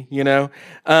technology,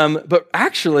 But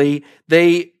actually,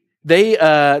 they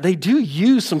do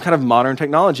use some kind of modern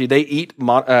technology. They eat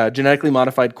genetically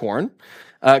modified corn.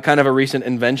 Kind of a recent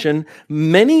invention.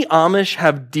 Many Amish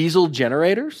have diesel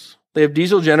generators. They have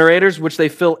diesel generators, which they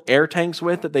fill air tanks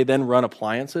with that they then run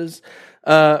appliances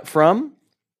from.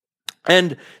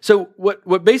 And so what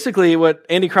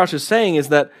Andy Crouch is saying is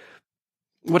that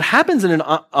what happens in an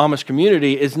Amish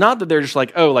community is not that they're just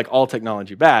all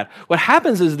technology bad. What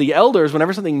happens is the elders,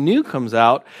 whenever something new comes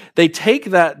out, they take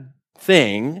that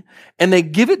thing, and they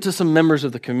give it to some members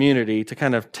of the community to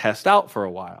kind of test out for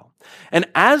a while. And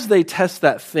as they test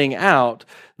that thing out,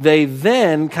 they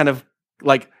then kind of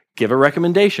like give a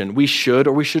recommendation. We should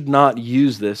or we should not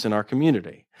use this in our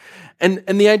community. And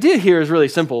the idea here is really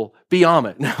simple. Be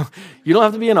Amish. Now, you don't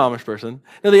have to be an Amish person.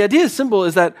 Now, the idea is simple,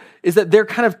 is that they're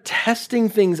kind of testing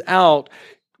things out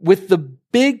with the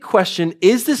big question,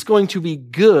 is this going to be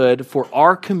good for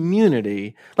our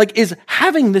community? Like, is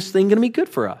having this thing going to be good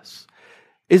for us?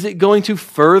 Is it going to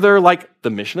further like the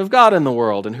mission of God in the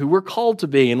world and who we're called to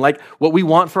be and like what we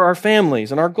want for our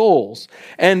families and our goals?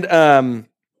 And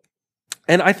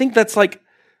I think that's like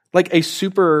a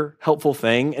super helpful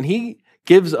thing. And he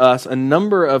gives us a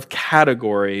number of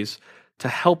categories to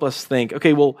help us think,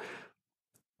 okay, well,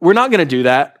 we're not going to do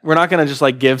that. We're not going to just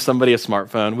like give somebody a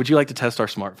smartphone. Would you like to test our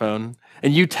smartphone?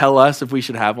 And you tell us if we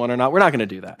should have one or not. We're not going to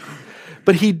do that.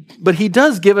 But he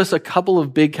does give us a couple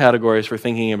of big categories for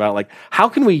thinking about like, how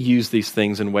can we use these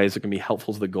things in ways that can be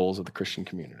helpful to the goals of the Christian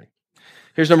community?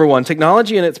 Here's number one.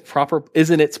 Technology is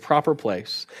in its proper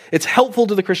place. It's helpful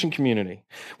to the Christian community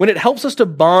when it helps us to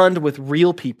bond with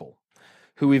real people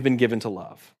who we've been given to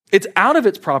love. It's out of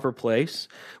its proper place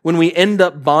when we end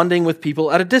up bonding with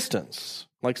people at a distance,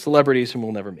 like celebrities whom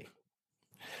we'll never meet.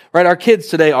 Right? Our kids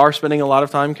today are spending a lot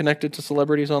of time connected to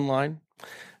celebrities online.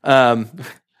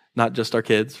 Not just our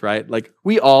kids, right? Like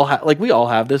we all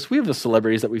have this. We have the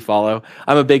celebrities that we follow.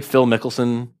 I'm a big Phil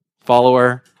Mickelson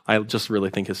follower. I just really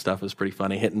think his stuff is pretty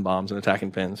funny, hitting bombs and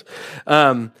attacking pins.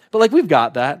 But like we've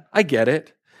got that. I get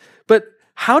it. But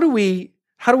how do we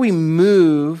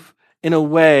move in a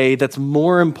way that's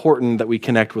more important that we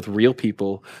connect with real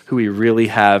people who we really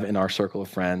have in our circle of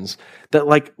friends that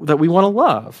we want to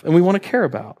love and we want to care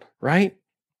about, right?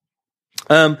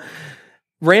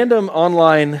 Random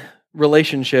online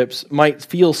relationships might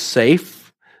feel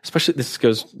safe, especially, this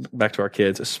goes back to our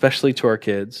kids, especially to our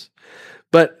kids.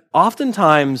 But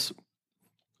oftentimes,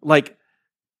 like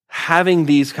having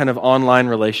these kind of online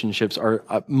relationships are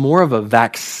more of a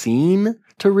vaccine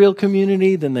to real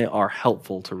community than they are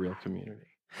helpful to real community.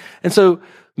 And so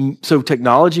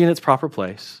technology in its proper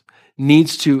place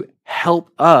needs to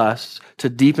help us to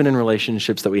deepen in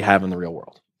relationships that we have in the real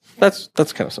world. That's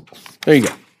kind of simple. There you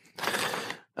go.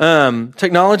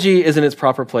 Technology is in its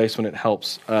proper place when it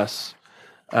helps us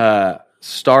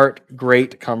start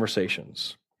great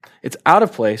conversations. It's out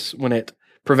of place when it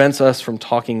prevents us from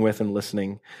talking with and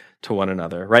listening to one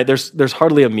another, right? There's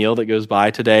hardly a meal that goes by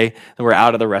today and we're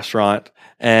out of the restaurant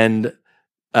and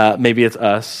maybe it's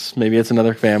us, maybe it's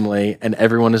another family, and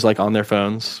everyone is like on their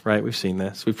phones, right? We've seen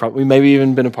this. We maybe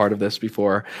even been a part of this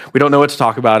before. We don't know what to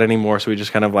talk about anymore, so we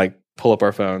just kind of like pull up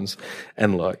our phones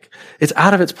and look. It's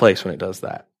out of its place when it does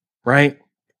that, right?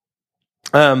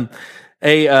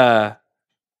 A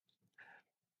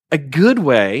good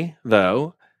way,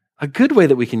 though,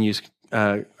 that we can use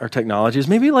our technology is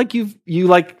maybe like you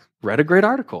read a great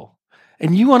article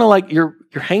and you want to you're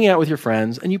hanging out with your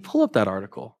friends and you pull up that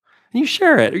article and you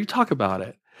share it or you talk about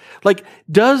it. Like,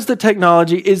 is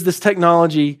this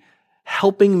technology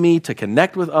helping me to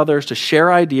connect with others, to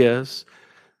share ideas,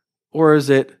 or is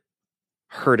it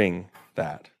hurting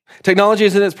that? Technology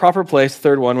is in its proper place,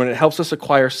 third one, when it helps us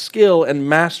acquire skill and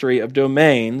mastery of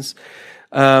domains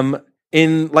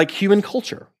in like human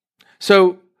culture.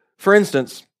 So, for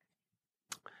instance,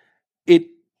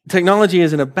 technology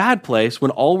is in a bad place when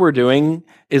all we're doing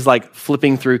is like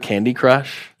flipping through Candy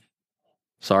Crush.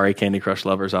 Sorry, Candy Crush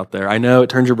lovers out there. I know it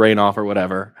turns your brain off or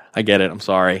whatever. I get it. I'm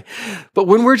sorry. But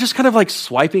when we're just kind of like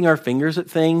swiping our fingers at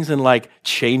things and like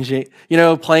changing,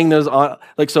 playing those on,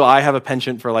 like, so I have a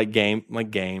penchant for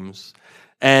games.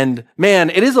 And man,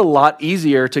 it is a lot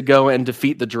easier to go and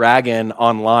defeat the dragon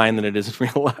online than it is in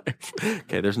real life.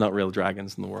 Okay, there's not real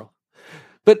dragons in the world.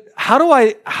 But how do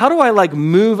I like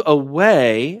move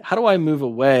away? How do I move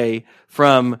away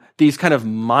from these kind of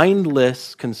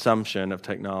mindless consumption of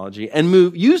technology and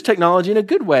use technology in a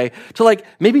good way to like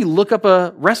maybe look up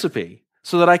a recipe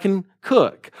so that I can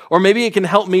cook, or maybe it can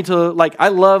help me to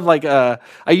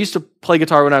I used to play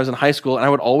guitar when I was in high school, and I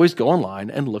would always go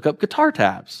online and look up guitar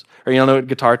tabs. Or you know what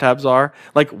guitar tabs are?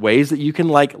 Like ways that you can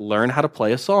like learn how to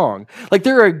play a song. Like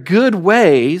there are good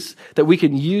ways that we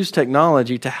can use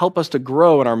technology to help us to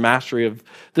grow in our mastery of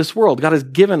this world. God has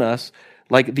given us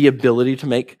like the ability to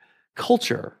make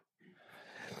culture.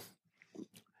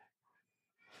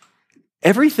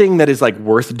 Everything that is like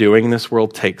worth doing in this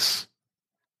world takes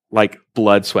like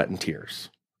blood, sweat, and tears.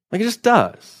 Like it just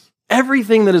does.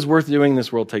 Everything that is worth doing in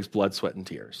this world takes blood, sweat, and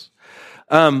tears.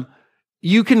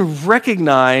 You can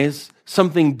recognize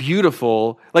something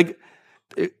beautiful. Like,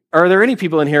 are there any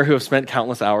people in here who have spent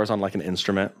countless hours on like an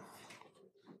instrument?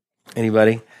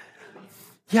 Anybody?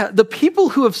 Yeah, the people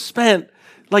who have spent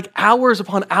like hours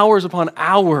upon hours upon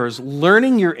hours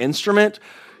learning your instrument,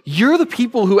 you're the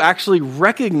people who actually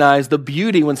recognize the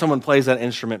beauty when someone plays that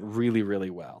instrument really, really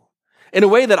well, in a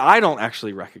way that I don't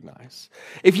actually recognize.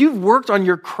 If you've worked on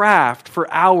your craft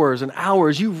for hours and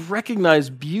hours, you recognize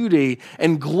beauty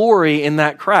and glory in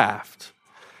that craft,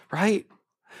 right?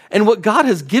 And what God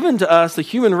has given to us, the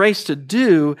human race, to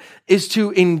do is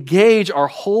to engage our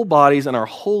whole bodies and our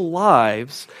whole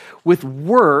lives with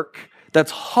work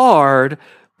that's hard,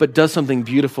 but does something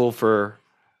beautiful for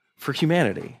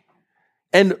humanity.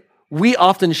 And we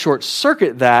often short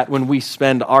circuit that when we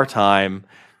spend our time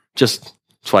just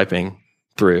swiping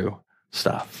through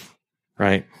stuff,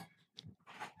 right?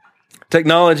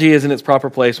 Technology is in its proper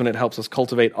place when it helps us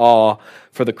cultivate awe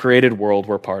for the created world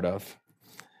we're part of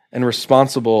and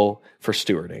responsible for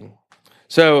stewarding.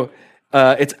 So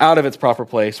it's out of its proper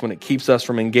place when it keeps us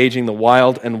from engaging the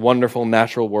wild and wonderful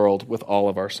natural world with all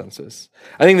of our senses.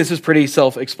 I think this is pretty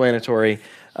self-explanatory,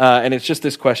 and it's just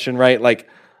this question, right? Like,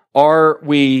 are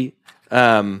we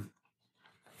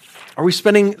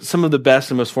spending some of the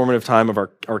best and most formative time of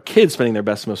our kids spending their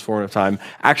best and most formative time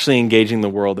actually engaging the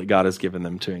world that God has given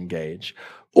them to engage?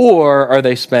 Or are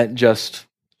they spent just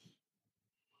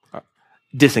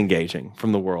disengaging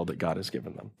from the world that God has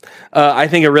given them? I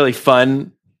think a really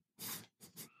fun...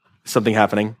 Something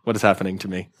happening. What is happening to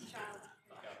me?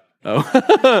 Oh.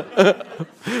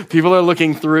 People are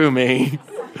looking through me.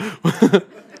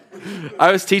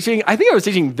 I think I was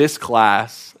teaching this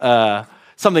class,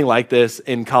 something like this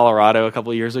in Colorado a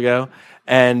couple of years ago.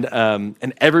 And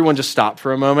everyone just stopped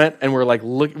for a moment and were like,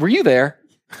 "Look, were you there?"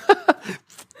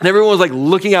 And everyone was like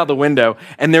looking out the window.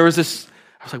 And there was this,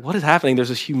 I was like, what is happening? There's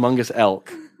this humongous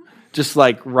elk just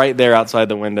like right there outside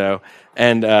the window.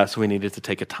 And so we needed to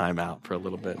take a time out for a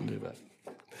little bit and do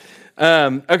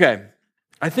that. Okay.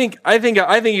 I think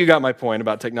you got my point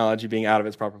about technology being out of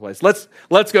its proper place.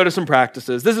 Let's go to some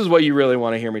practices. This is what you really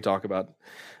want to hear me talk about.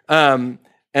 And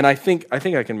I think I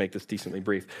can make this decently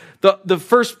brief. The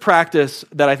first practice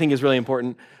that I think is really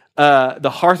important,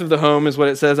 the hearth of the home is what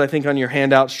it says, I think, on your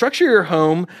handout. Structure your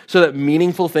home so that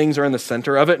meaningful things are in the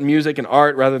center of it, music and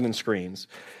art rather than screens.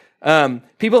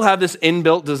 People have this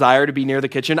inbuilt desire to be near the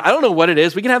kitchen. I don't know what it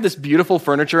is. We can have this beautiful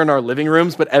furniture in our living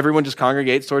rooms, but everyone just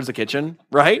congregates towards the kitchen,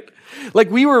 right? Like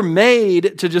we were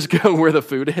made to just go where the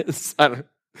food is. I don't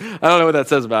know what that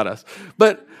says about us.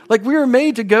 But like we were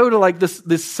made to go to like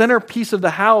this centerpiece of the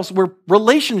house where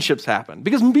relationships happen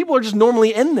because people are just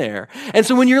normally in there. And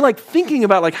so when you're like thinking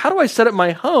about like, how do I set up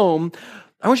my home?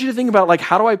 I want you to think about like,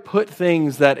 how do I put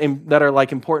things that are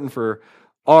like important for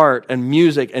art and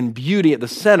music and beauty at the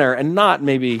center and not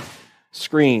maybe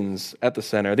screens at the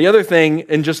center. The other thing,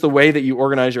 in just the way that you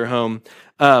organize your home,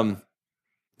 don't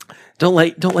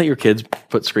let your kids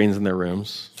put screens in their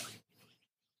rooms.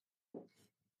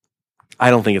 I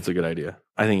don't think it's a good idea.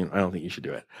 I don't think you should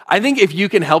do it. I think if you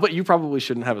can help it, you probably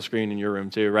shouldn't have a screen in your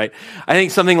room too, right? I think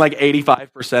something like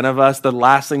 85% of us, the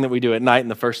last thing that we do at night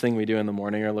and the first thing we do in the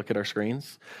morning are look at our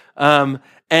screens.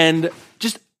 And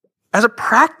just as a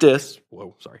practice,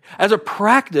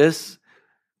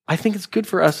 I think it's good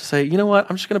for us to say, you know what,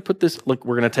 I'm just going to put this, look,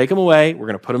 we're going to take them away, we're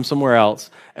going to put them somewhere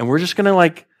else, and we're just going to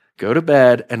like go to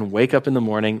bed and wake up in the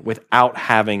morning without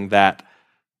having that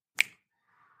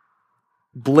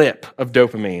blip of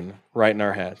dopamine right in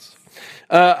our heads.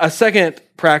 A second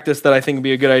practice that I think would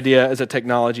be a good idea is a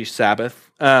technology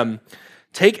Sabbath.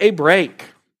 Take a break.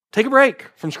 Take a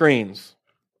break from screens.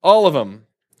 All of them.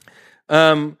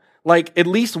 Like at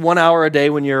least 1 hour a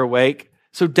day when you're awake.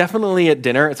 So definitely at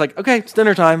dinner, it's like, okay, it's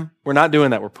dinner time. We're not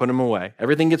doing that. We're putting them away.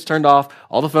 Everything gets turned off.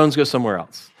 All the phones go somewhere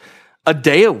else. A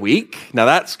day a week? Now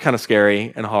that's kind of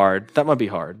scary and hard. That might be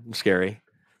hard and scary.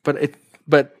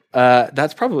 But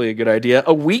that's probably a good idea.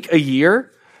 A week, a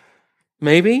year,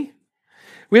 maybe.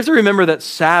 We have to remember that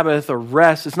Sabbath or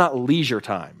rest is not leisure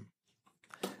time.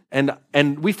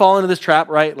 And we fall into this trap,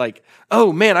 right? Like,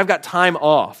 oh man, I've got time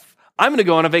off. I'm going to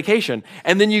go on a vacation.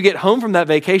 And then you get home from that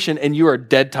vacation and you are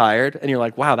dead tired. And you're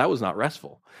like, wow, that was not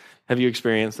restful. Have you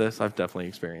experienced this? I've definitely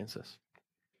experienced this.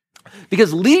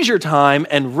 Because leisure time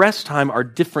and rest time are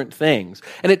different things.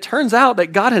 And it turns out that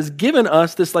God has given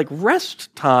us this like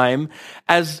rest time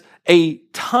as a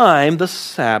time, the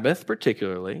Sabbath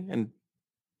particularly, and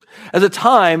as a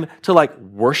time to like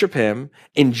worship Him,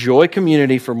 enjoy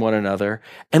community from one another,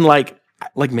 and like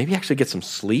maybe actually get some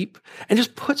sleep and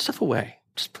just put stuff away.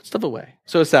 Just put stuff away.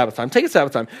 So a Sabbath time. Take a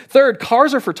Sabbath time. Third,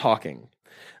 cars are for talking.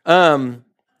 So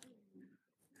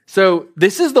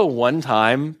this is the one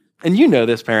time, and you know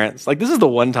this, parents, like this is the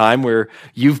one time where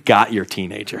you've got your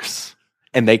teenagers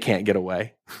and they can't get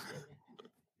away.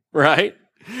 Right?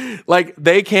 Like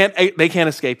they can't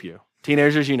escape you.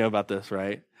 Teenagers, you know about this,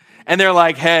 right? And they're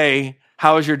like, hey,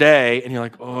 how was your day? And you're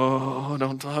like, oh,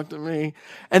 don't talk to me.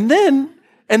 And then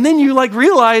you like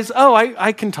realize, oh,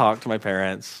 I can talk to my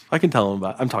parents. I can tell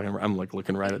them I'm like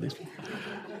looking right at these people.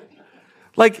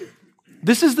 Like,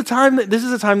 this is the time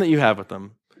that you have with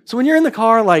them. So when you're in the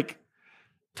car, like,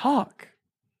 talk,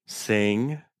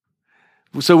 sing.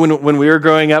 So when we were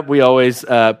growing up, we always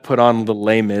put on the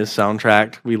Les Mis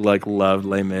soundtrack. We like loved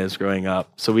Les Mis growing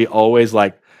up. So we always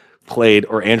like played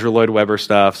or Andrew Lloyd Webber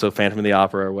stuff. So Phantom of the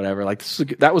Opera or whatever. Like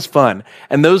that was fun.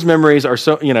 And those memories are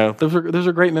so, those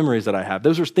are great memories that I have.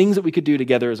 Those are things that we could do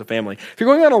together as a family. If you're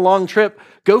going on a long trip,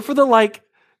 go for the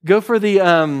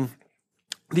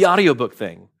audiobook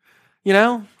thing.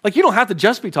 Like you don't have to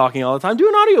just be talking all the time. Do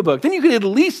an audiobook. Then you can at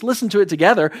least listen to it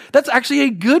together. That's actually a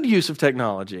good use of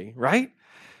technology, right?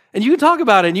 And you can talk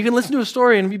about it and you can listen to a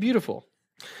story and it'll be beautiful.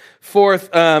 Fourth,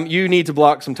 you need to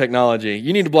block some technology.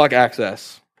 You need to block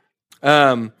access.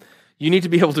 You need to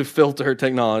be able to filter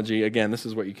technology. Again, this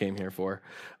is what you came here for.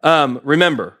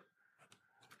 Remember,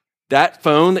 that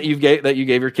phone that you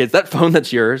gave your kids, that phone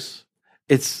that's yours,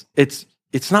 it's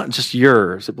not just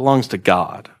yours. It belongs to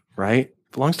God, right?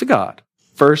 It belongs to God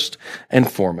first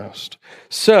and foremost.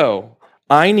 So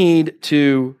I need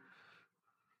to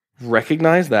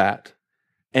recognize that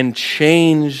and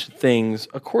change things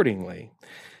accordingly.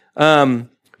 You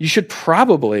should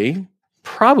probably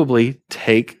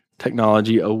take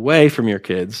technology away from your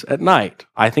kids at night.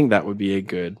 I think that would be a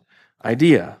good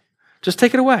idea. Just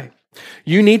take it away.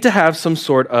 You need to have some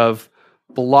sort of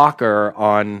blocker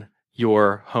on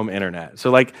your home internet.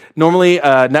 So like normally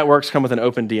networks come with an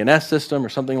open DNS system or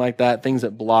something like that, things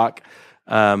that block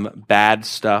bad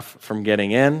stuff from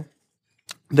getting in.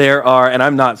 There are, and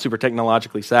I'm not super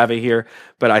technologically savvy here,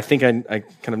 but I think I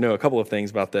kind of know a couple of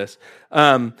things about this.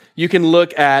 You can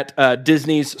look at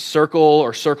Disney's Circle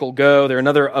or Circle Go. There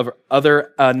are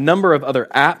a number of other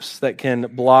apps that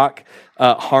can block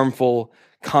harmful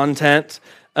content.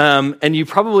 And you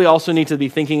probably also need to be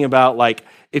thinking about like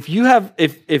if you have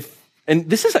and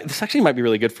this actually might be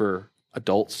really good for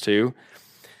adults too.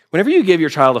 Whenever you give your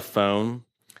child a phone,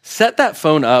 set that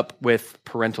phone up with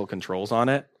parental controls on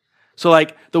it. So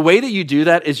like the way that you do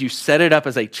that is you set it up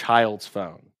as a child's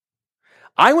phone.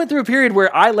 I went through a period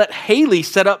where I let Haley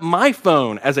set up my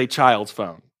phone as a child's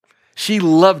phone. She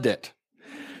loved it.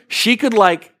 She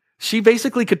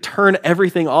basically could turn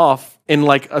everything off in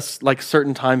like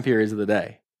certain time periods of the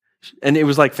day. And it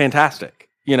was like fantastic,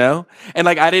 And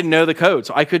like I didn't know the code,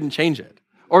 so I couldn't change it.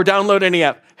 Or download any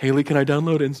app. Haley, can I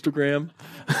download Instagram?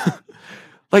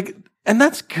 And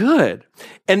that's good.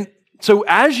 And so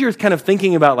as you're kind of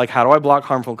thinking about like, how do I block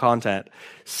harmful content?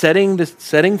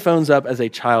 Setting phones up as a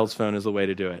child's phone is the way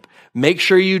to do it. Make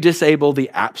sure you disable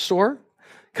the App Store,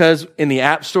 because in the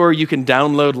App Store, you can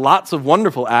download lots of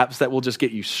wonderful apps that will just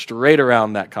get you straight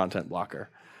around that content blocker.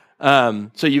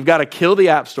 So you've got to kill the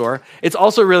App Store. It's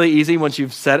also really easy once you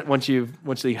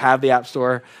have the App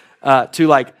Store to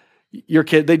like your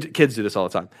kids do this all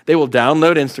the time. They will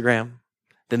download Instagram.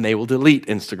 Then they will delete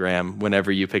Instagram whenever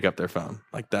you pick up their phone.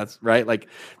 Like that's right. Like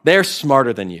they're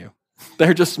smarter than you.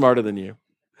 They're just smarter than you.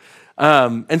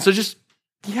 And so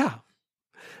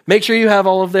make sure you have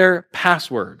all of their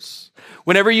passwords.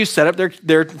 Whenever you set up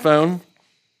their phone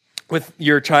with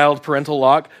your child parental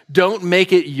lock, don't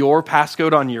make it your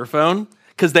passcode on your phone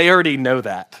because they already know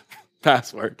that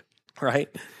password,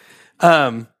 right?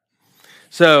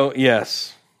 So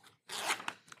yes,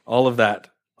 all of that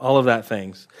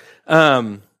things.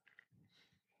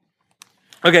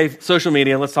 Okay, social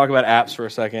media. Let's talk about apps for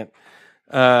a second.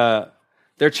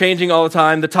 They're changing all the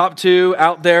time. The top 2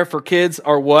 out there for kids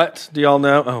are what? Do y'all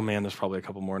know? Oh man, there's probably a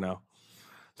couple more now.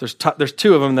 There's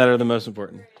 2 of them that are the most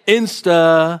important.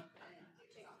 Insta.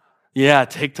 Yeah,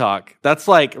 TikTok. That's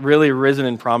like really risen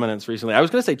in prominence recently. I was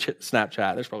going to say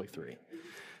Snapchat. There's probably 3.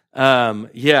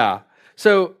 Yeah.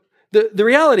 So the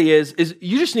reality is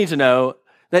you just need to know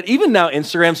that even now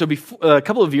Instagram, a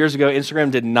couple of years ago,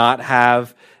 Instagram did not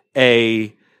have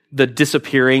the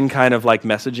disappearing kind of like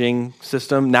messaging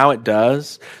system. Now it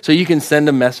does. So you can send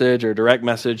a message or direct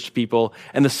message to people,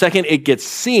 and the second it gets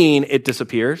seen, it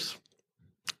disappears.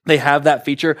 They have that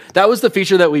feature. That was the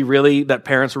feature that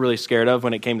parents were really scared of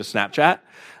when it came to Snapchat.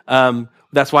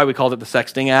 That's why we called it the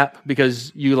sexting app,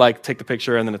 because you like take the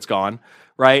picture and then it's gone,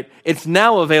 right? It's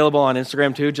now available on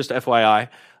Instagram too, just FYI.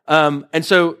 And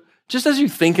so just as you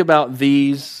think about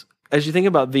these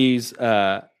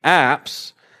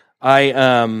apps,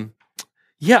 I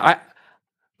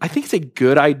think it's a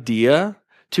good idea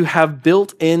to have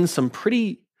built in some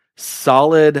pretty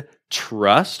solid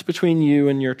trust between you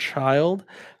and your child.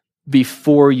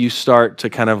 before you start to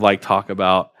kind of like talk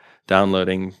about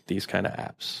downloading these kind of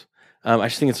apps. I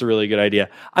just think it's a really good idea.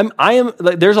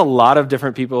 There's a lot of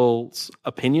different people's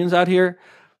opinions out here.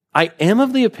 I am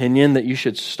of the opinion that you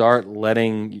should start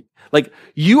letting, like,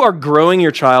 you are growing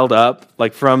your child up,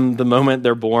 like, from the moment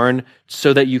they're born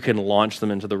so that you can launch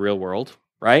them into the real world,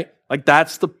 right? Like,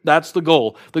 that's the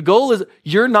goal. The goal is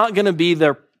you're going to be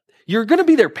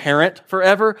their parent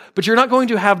forever, but you're not going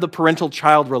to have the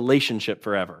parental-child relationship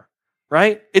forever,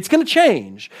 right? It's going to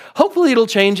change. Hopefully it'll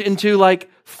change into, like,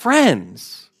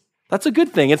 friends. That's a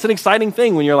good thing. It's an exciting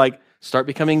thing when you're like, start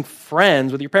becoming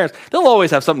friends with your parents. They'll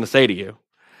always have something to say to you.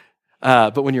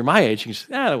 But when you're my age, you can just,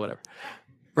 whatever.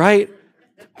 Right?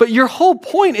 But your whole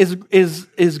point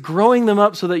is growing them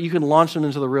up so that you can launch them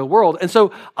into the real world. And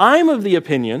so I'm of the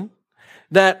opinion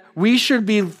that we should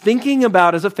be thinking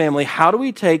about as a family, how do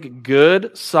we take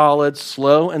good, solid,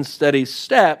 slow, and steady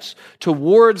steps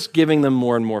towards giving them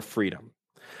more and more freedom?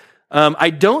 I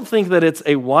don't think that it's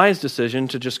a wise decision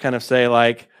to just kind of say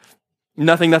like,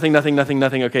 nothing,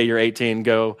 okay, you're 18,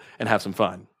 go and have some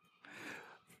fun.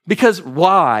 Because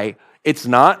why? It's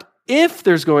not if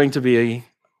there's going to be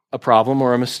a problem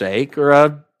or a mistake or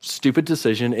a stupid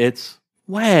decision, it's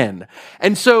when.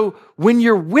 And so when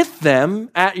you're with them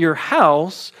at your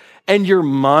house and you're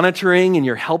monitoring and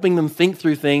you're helping them think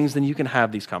through things, then you can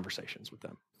have these conversations with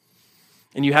them.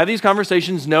 And you have these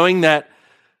conversations knowing that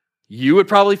you would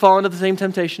probably fall into the same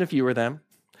temptation if you were them,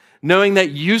 knowing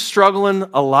that you struggle in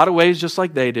a lot of ways just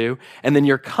like they do, and then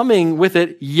you're coming with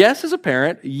it, yes, as a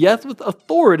parent, yes, with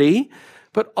authority,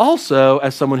 but also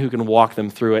as someone who can walk them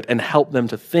through it and help them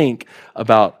to think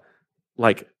about,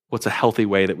 like, what's a healthy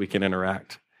way that we can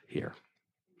interact here.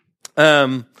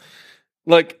 At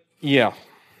the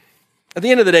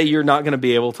end of the day, you're not going to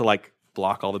be able to, like,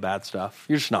 block all the bad stuff.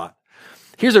 You're just not.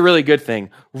 Here's a really good thing.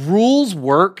 Rules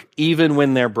work even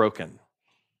when they're broken.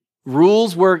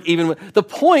 Rules work even when... The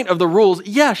point of the rules,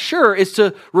 yeah, sure, is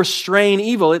to restrain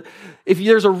evil. If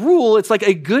there's a rule, it's like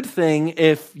a good thing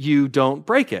if you don't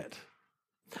break it.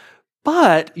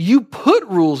 But you put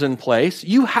rules in place,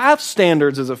 you have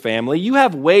standards as a family, you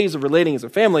have ways of relating as a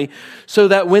family, so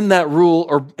that when that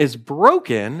rule is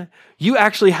broken, you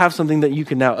actually have something that you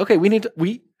can now, okay, we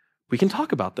can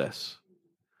talk about this,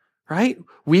 right?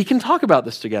 We can talk about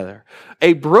this together.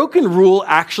 A broken rule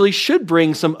actually should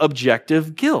bring some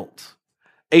objective guilt.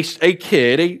 A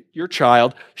kid, your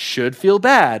child, should feel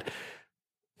bad.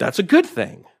 That's a good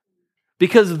thing.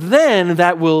 Because then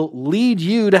that will lead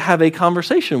you to have a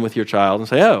conversation with your child and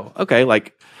say, oh, okay,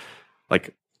 like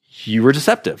you were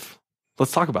deceptive.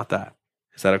 Let's talk about that.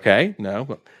 Is that okay?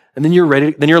 No. And then you're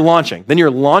ready, then you're launching. Then you're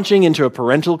launching into a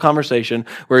parental conversation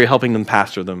where you're helping them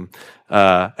pastor them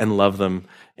and love them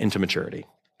into maturity.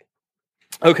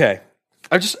 Okay.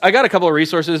 I got a couple of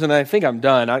resources and I think I'm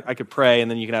done. I could pray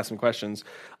and then you can ask some questions.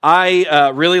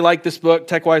 I really like this book,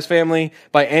 TechWise Family,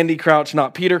 by Andy Crouch,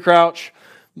 not Peter Crouch.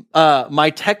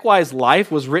 My TechWise Life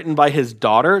was written by his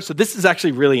daughter. So this is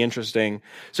actually really interesting.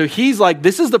 So he's like,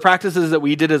 this is the practices that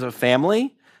we did as a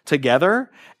family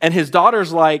together. And his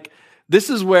daughter's like, this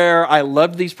is where I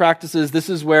loved these practices. This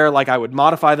is where like I would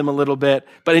modify them a little bit.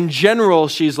 But in general,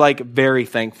 she's like very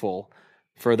thankful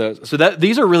for those. So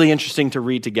these are really interesting to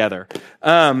read together.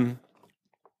 If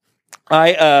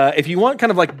you want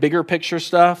kind of like bigger picture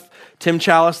stuff, Tim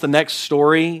Challis, The Next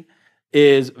Story,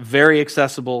 is very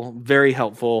accessible, very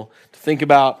helpful to think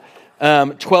about.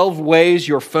 12 Ways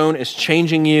Your Phone is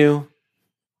Changing You,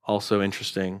 also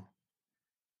interesting.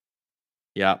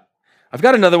 Yeah. I've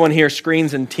got another one here,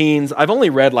 Screens and Teens. I've only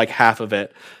read like half of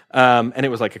it, and it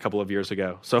was like a couple of years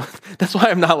ago. So that's why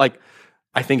I'm not like,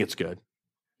 I think it's good.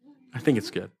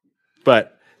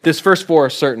 But this first 4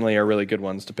 certainly are really good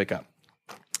ones to pick up.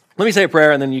 Let me say a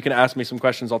prayer, and then you can ask me some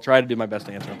questions. I'll try to do my best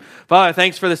to answer them. Father,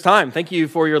 thanks for this time. Thank you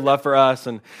for your love for us.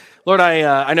 And Lord,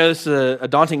 I know this is a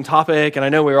daunting topic, and I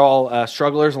know we're all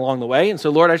strugglers along the way. And so,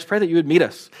 Lord, I just pray that you would meet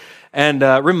us and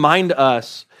remind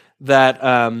us that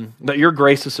your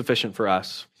grace is sufficient for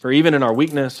us. For even in our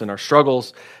weakness and our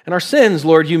struggles and our sins,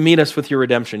 Lord, you meet us with your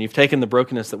redemption. You've taken the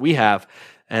brokenness that we have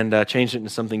and changed it into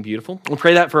something beautiful. We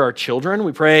pray that for our children.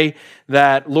 We pray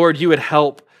that, Lord, you would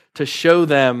help to show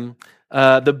them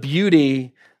the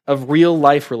beauty of real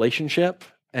life relationship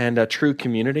and a true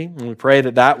community. And we pray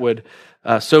that would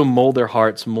so mold their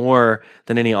hearts more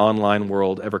than any online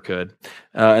world ever could.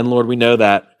 And Lord, we know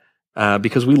that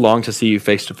because we long to see you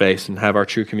face to face and have our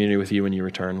true community with you when you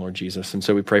return, Lord Jesus. And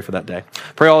so we pray for that day.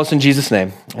 Pray all this in Jesus'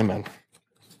 name. Amen.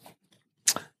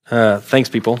 Thanks,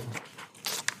 people.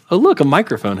 Oh, look, a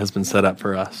microphone has been set up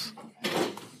for us.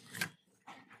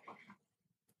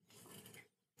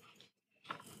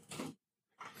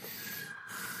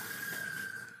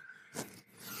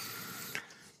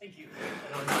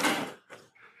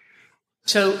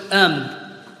 So,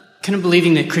 kind of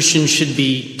believing that Christians should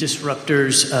be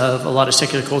disruptors of a lot of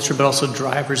secular culture, but also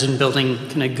drivers in building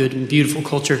kind of good and beautiful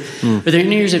culture. Are there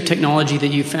any areas of technology that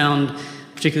you found,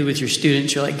 particularly with your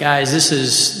students, you're like, guys, this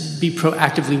is be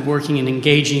proactively working and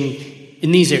engaging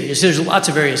in these areas? There's lots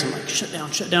of areas I'm like, shut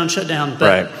down.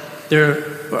 But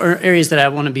there are areas that I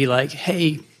want to be like,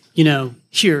 hey,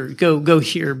 here, go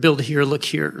here, build here, look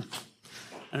here.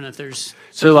 I don't know if there's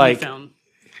something you found.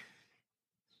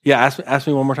 Yeah, ask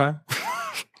me one more time.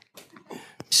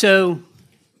 So,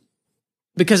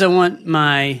 because I want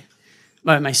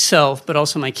myself, but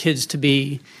also my kids to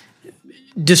be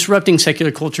disrupting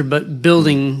secular culture, but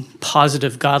building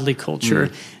positive, godly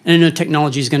culture. And I know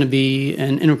technology is going to be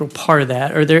an integral part of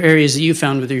that. Are there areas that you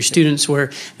found with your students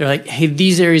where they're like, hey,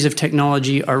 these areas of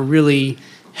technology are really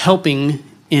helping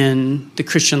in the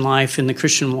Christian life, in the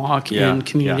Christian walk, in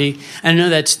community? Yeah. And I know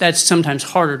that's sometimes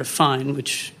harder to find,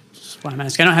 which is why I'm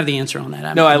asking. I don't have the answer on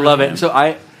that. I love it. So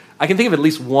I can think of at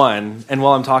least one, and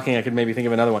while I'm talking, I could maybe think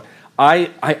of another one.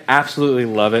 I absolutely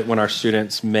love it when our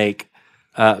students make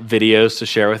videos to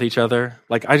share with each other.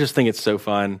 Like, I just think it's so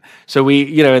fun. So we,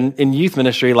 in youth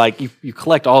ministry, like you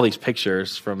collect all these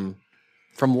pictures from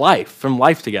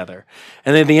life together.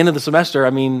 And then at the end of the semester,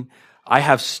 I mean,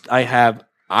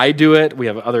 I do it. We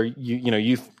have other,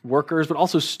 youth workers, but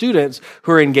also students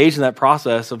who are engaged in that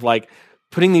process of like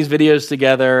putting these videos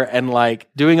together and like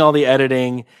doing all the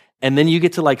editing. And then you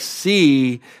get to like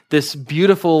see this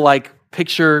beautiful like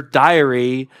picture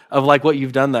diary of like what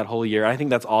you've done that whole year. I think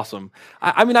that's awesome.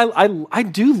 I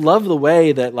do love the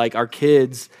way that like our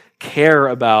kids care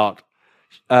about,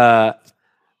 I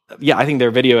think their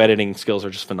video editing skills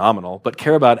are just phenomenal, but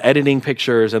care about editing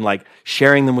pictures and like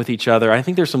sharing them with each other. I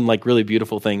think there's some like really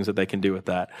beautiful things that they can do with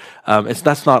that.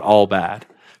 That's not all bad,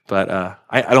 but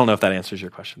I don't know if that answers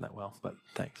your question that well, but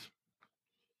thanks.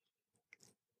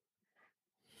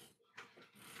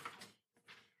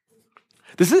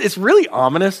 It's really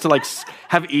ominous to like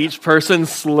have each person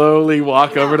slowly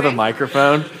walk over to the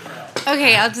microphone.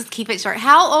 Okay, I'll just keep it short.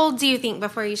 How old do you think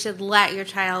before you should let your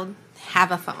child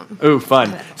have a phone? Ooh,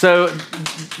 fun. So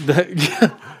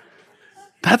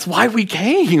that's why we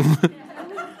came.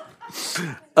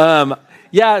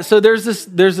 So there's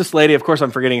this lady, of course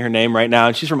I'm forgetting her name right now,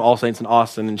 and she's from All Saints in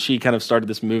Austin, and she kind of started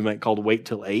this movement called Wait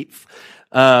Till 8th.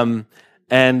 And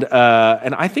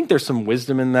I think there's some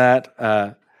wisdom in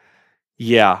that.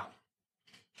 Yeah.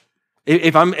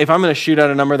 If I'm going to shoot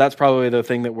out a number, that's probably the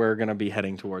thing that we're going to be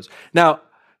heading towards. Now,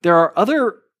 there are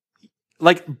other,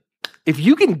 like, if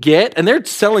you can get, and they're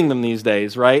selling them these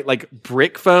days, right? Like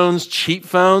brick phones, cheap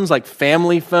phones, like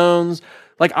family phones.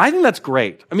 Like, I think that's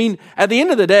great. I mean, at the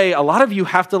end of the day, a lot of you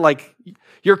have to like,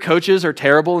 your coaches are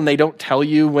terrible and they don't tell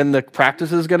you when the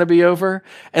practice is going to be over.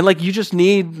 And like, you just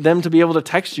need them to be able to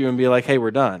text you and be like, hey, we're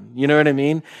done. You know what I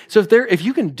mean? So if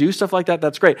you can do stuff like that,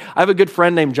 that's great. I have a good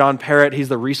friend named John Parrott. He's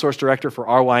the resource director for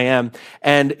RYM.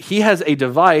 And he has a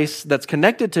device that's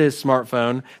connected to his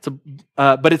smartphone.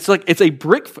 But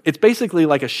it's basically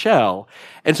like a shell.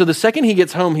 And so the second he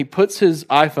gets home, he puts his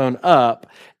iPhone up,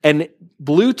 and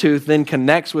Bluetooth then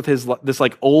connects with this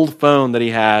like old phone that he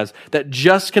has that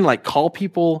just can like call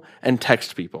people and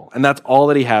text people. And that's all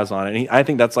that he has on it. And I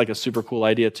think that's like a super cool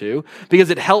idea too,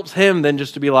 because it helps him then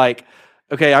just to be like,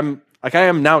 okay, I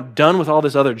am now done with all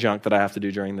this other junk that I have to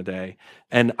do during the day.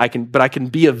 And I can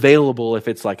be available if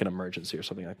it's like an emergency or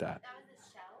something like that.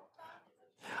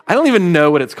 I don't even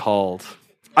know what it's called.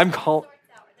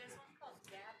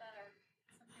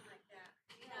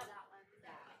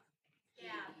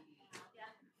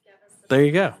 There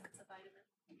you go.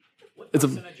 What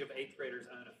percentage of 8th graders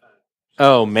own a phone?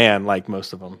 Oh man, like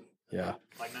most of them. Yeah.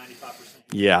 Like 95%?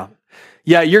 Yeah.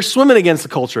 Yeah, you're swimming against the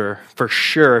culture for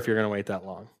sure if you're going to wait that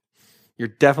long. You're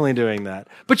definitely doing that.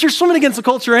 But you're swimming against the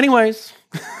culture anyways.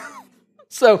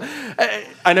 So,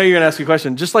 I know you're going to ask me a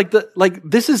question. Just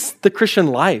this is the Christian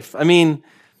life. I mean,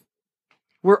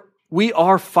 we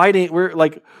are fighting,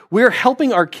 we're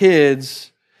helping our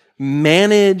kids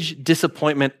manage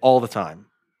disappointment all the time.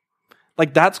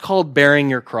 Like, that's called bearing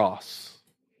your cross,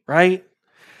 right?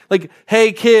 Like,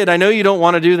 hey, kid, I know you don't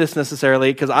want to do this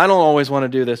necessarily because I don't always want to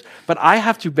do this, but I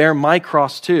have to bear my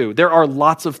cross too. There are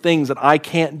lots of things that I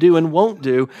can't do and won't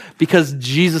do because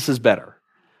Jesus is better.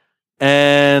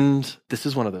 And this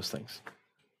is one of those things.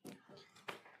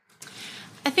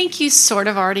 I think you sort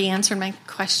of already answered my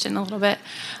question a little bit.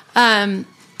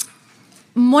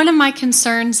 One of my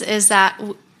concerns is that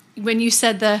when you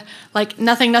said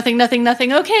nothing,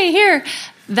 okay, here,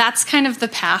 that's kind of the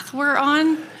path we're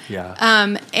on.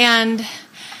 Yeah. And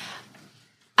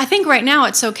I think right now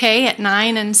it's okay at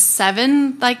 9 and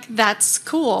 7, like that's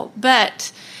cool.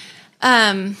 But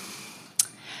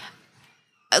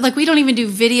like we don't even do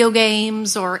video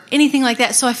games or anything like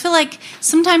that. So I feel like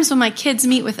sometimes when my kids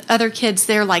meet with other kids,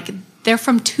 they're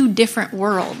from two different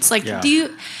worlds. Like,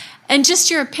 and just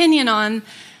your opinion on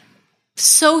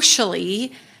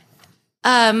socially,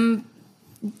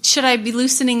 should I be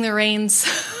loosening the reins?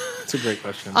 That's a great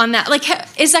question. On that, like,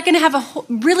 is that going to have a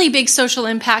really big social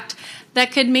impact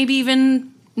that could maybe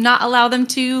even not allow them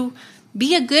to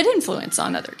be a good influence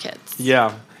on other kids?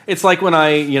 Yeah. It's like when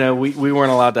we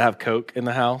weren't allowed to have Coke in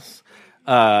the house.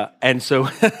 And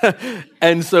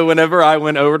so whenever I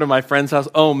went over to my friend's house,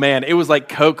 oh man, it was like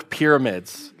Coke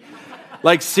pyramids.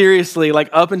 Like seriously, like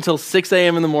up until 6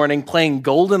 a.m. in the morning, playing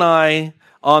GoldenEye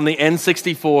on the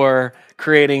N64,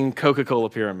 creating Coca-Cola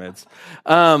pyramids.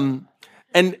 And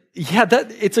yeah,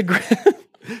 it's a great...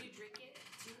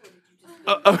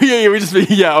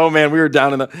 Oh man, we were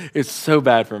down in it's so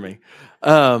bad for me.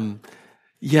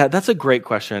 Yeah, that's a great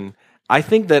question. I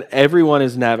think that everyone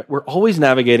is we're always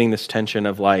navigating this tension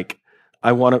of like,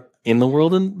 I want to in the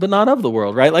world but not of the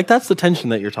world, right? Like that's the tension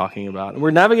that you're talking about. And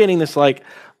we're navigating this like,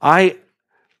 I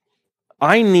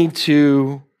need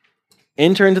to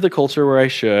enter into the culture where I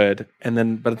should,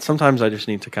 but sometimes I just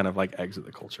need to kind of like exit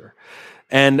the culture.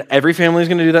 And every family is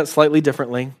going to do that slightly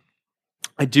differently.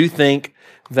 I do think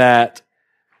that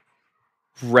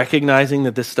recognizing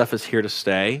that this stuff is here to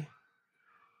stay,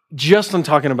 just on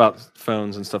talking about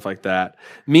phones and stuff like that,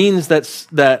 means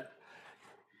that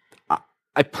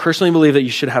I personally believe that you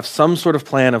should have some sort of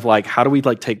plan of like, how do we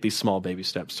like take these small baby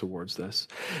steps towards this?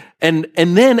 And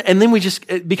then we just,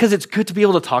 because it's good to be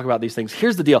able to talk about these things.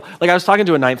 Here's the deal. Like I was talking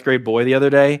to a 9th grade boy the other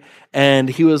day,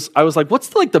 and I was like, what's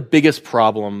the biggest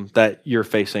problem that you're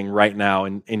facing right now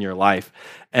in your life?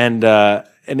 And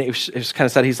it was kind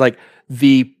of sad. He's like,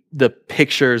 the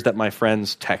pictures that my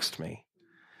friends text me.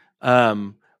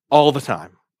 All the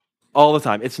time.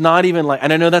 It's not even like,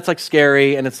 and I know that's like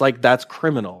scary, and it's like, that's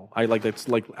criminal. That's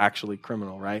like actually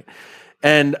criminal, right?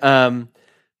 And so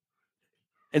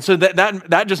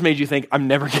that just made you think, I'm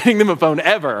never getting them a phone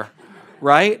ever,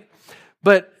 right?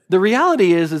 But the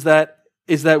reality is that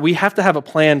we have to have a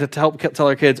plan to help tell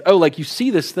our kids, oh, like you see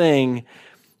this thing,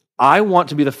 I want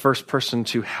to be the first person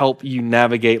to help you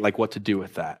navigate like what to do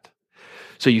with that.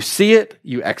 So you see it,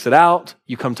 you exit out,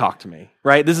 you come talk to me,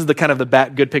 right? This is the kind of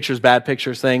the good pictures, bad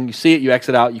pictures thing. You see it, you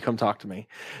exit out, you come talk to me.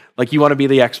 Like you want to be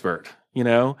the expert, you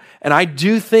know? And I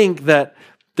do think that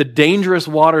the dangerous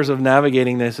waters of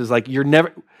navigating this is like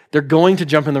they're going to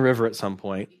jump in the river at some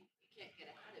point.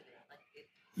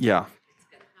 Yeah.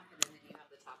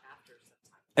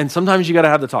 And sometimes you got to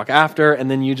have the talk after, and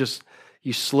then you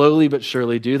slowly but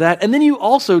surely do that. And then you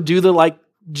also do the like,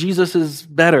 Jesus is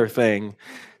better thing.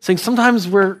 Saying sometimes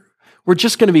we're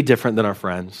just going to be different than our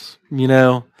friends, you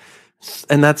know,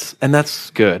 and that's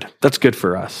good. That's good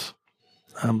for us.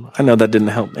 I know that didn't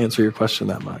help answer your question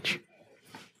that much.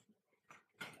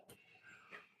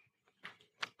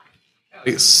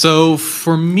 So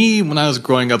for me, when I was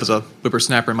growing up as a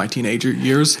whippersnapper in my teenager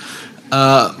years,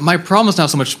 my problem was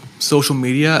not so much social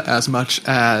media as much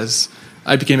as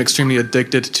I became extremely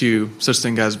addicted to such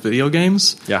things as video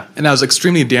games. Yeah. And that was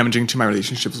extremely damaging to my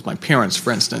relationships with my parents,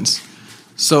 for instance.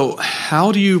 So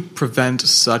how do you prevent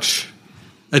such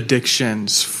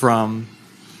addictions from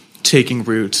taking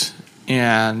root?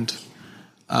 And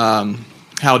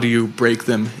how do you break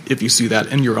them if you see that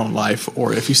in your own life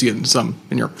or if you see it in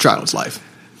your child's life?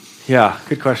 Yeah,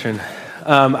 good question.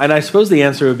 And I suppose the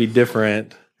answer would be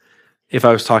different if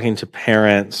I was talking to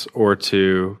parents or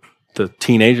to the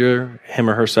teenager, him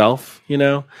or herself, you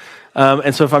know?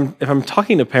 And so if I'm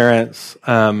talking to parents,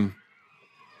 I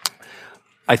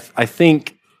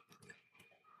think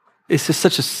it's just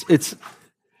this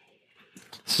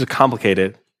is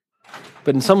complicated,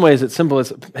 but in some ways it's simple.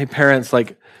 It's, hey, parents,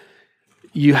 like,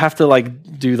 you have to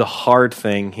like do the hard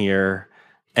thing here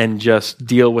and just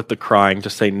deal with the crying.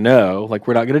 Just say, no, like,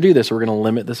 we're not going to do this. We're going to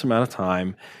limit this amount of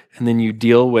time. And then you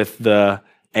deal with the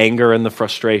anger and the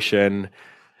frustration.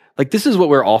 Like, this is what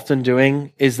we're often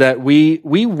doing, is that we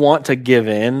want to give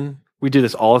in. We do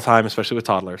this all the time, especially with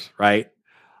toddlers, right?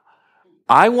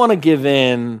 I want to give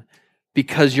in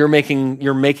because you're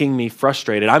making me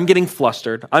frustrated. I'm getting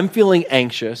flustered. I'm feeling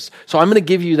anxious. So I'm going to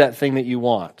give you that thing that you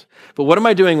want. But what am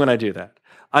I doing when I do that?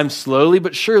 I'm slowly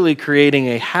but surely creating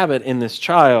a habit in this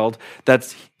child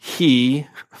that's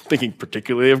thinking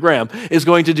particularly of Graham, is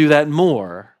going to do that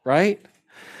more, right?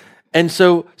 And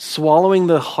so swallowing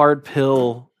the hard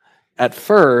pill at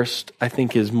first, I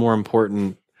think, is more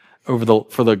important for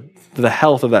the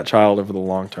health of that child over the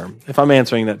long term. If I'm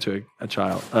answering that to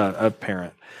a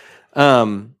parent,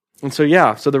 and so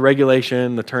the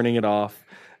regulation, the turning it off,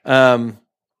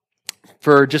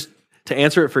 for just to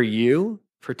answer it for you,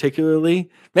 particularly,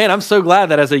 man, I'm so glad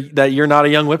that that you're not a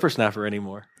young whippersnapper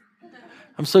anymore.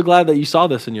 I'm so glad that you saw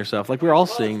this in yourself. Like, we're all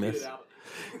seeing this.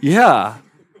 Yeah.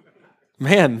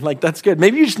 Man, like, that's good.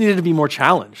 Maybe you just needed to be more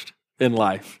challenged in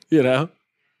life, you know?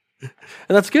 And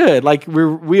that's good. Like,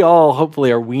 we all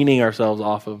hopefully are weaning ourselves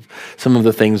off of some of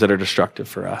the things that are destructive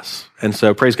for us. And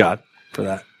so praise God for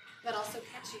that. But also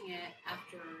catching it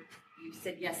after you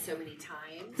said yes so many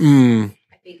times.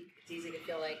 I think it's easy to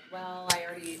feel like, well, I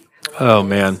already have a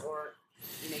man. Or,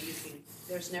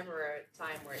 there's never a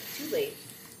time where it's too late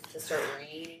to start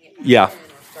reining it in Yeah. or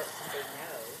start to say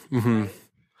no. Right?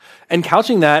 And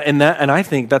couching that, and I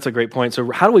think that's a great point.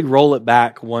 So how do we roll it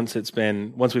back once we've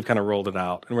kind of rolled it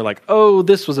out, and we're like, oh,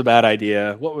 this was a bad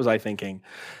idea. What was I thinking?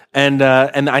 And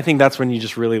I think that's when you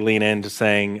just really lean into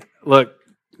saying, look,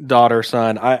 daughter,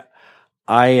 son, I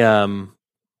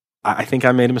think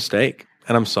I made a mistake,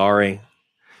 and I'm sorry,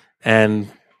 and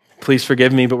please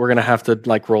forgive me, but we're gonna have to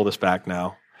like roll this back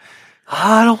now.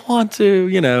 I don't want to,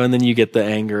 and then you get the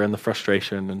anger and the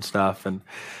frustration and stuff,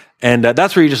 and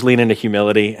that's where you just lean into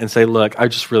humility and say, look, I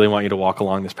just really want you to walk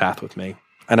along this path with me.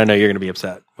 And I know you're going to be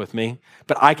upset with me,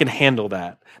 but I can handle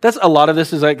that. That's a lot of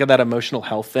this is like that emotional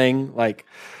health thing, like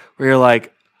where you're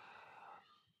like,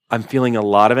 I'm feeling a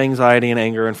lot of anxiety and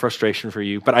anger and frustration for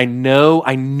you, but I know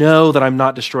that I'm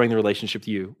not destroying the relationship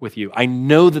with you. I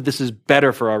know that this is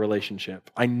better for our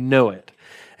relationship. I know it.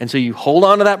 And so you hold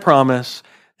on to that promise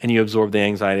and you absorb the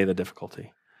anxiety, the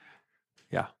difficulty.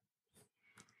 Yeah.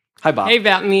 Hi, Bob. Hey,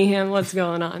 Bat Meehan, what's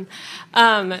going on?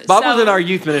 Bob was in our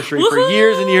youth ministry for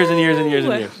years and years and years and years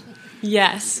and years.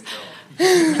 Yes.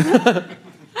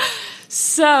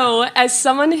 So, as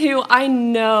someone who I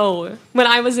know, when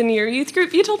I was in your youth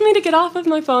group, you told me to get off of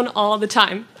my phone all the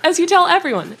time. As you tell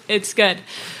everyone, it's good.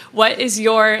 What is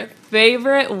your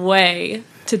favorite way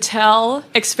to tell,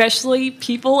 especially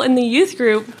people in the youth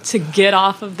group, to get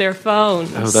off of their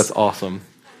phones? Oh, that's awesome.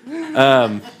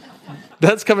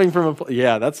 That's coming from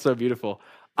that's so beautiful.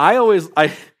 Well,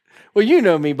 you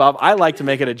know me, Bob. I like to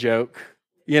make it a joke,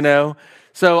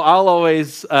 So I'll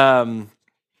always,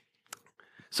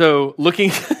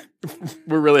 looking,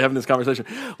 we're really having this conversation,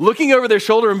 looking over their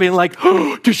shoulder and being like,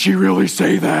 oh, did she really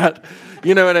say that?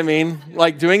 You know what I mean?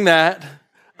 Like doing that,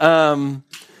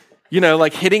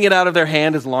 like hitting it out of their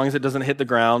hand as long as it doesn't hit the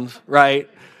ground, right?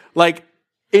 Like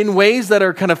in ways that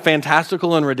are kind of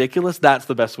fantastical and ridiculous, that's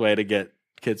the best way to get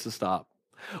kids to stop.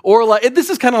 Or like, this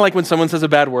is kind of like when someone says a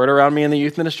bad word around me in the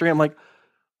youth ministry, I'm like,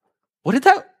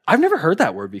 I've never heard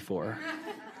that word before.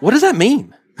 What does that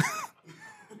mean?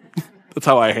 That's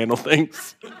how I handle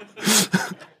things.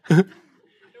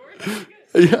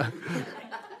 Yeah.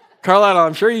 Carlisle,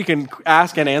 I'm sure you can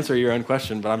ask and answer your own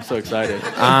question, but I'm so excited.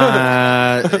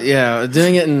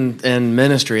 Doing it in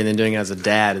ministry and then doing it as a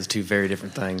dad is two very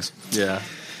different things. Yeah.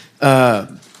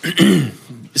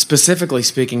 Specifically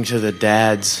speaking to the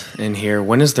dads in here,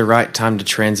 when is the right time to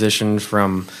transition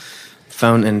from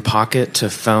phone in pocket to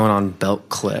phone on belt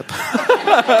clip?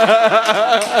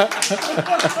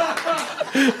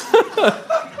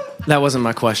 That wasn't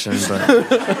my question, but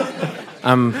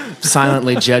I'm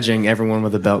silently judging everyone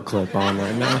with a belt clip on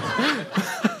right now.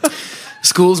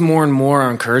 Schools more and more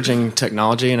are encouraging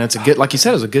technology, and it's a good, like you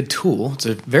said, it's a good tool. It's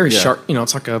a very sharp,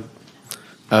 it's like a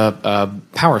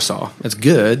power saw. It's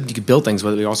good. You can build things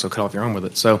with it, but you also cut off your arm with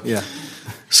it. So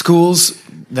schools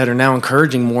that are now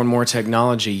encouraging more and more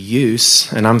technology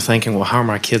use, and I'm thinking, well, how are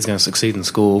my kids going to succeed in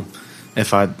school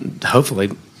if I hopefully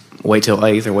wait till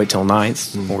 8th or wait till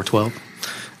 9th or 12th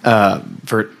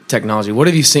for technology? What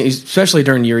have you seen, especially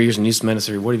during your years in youth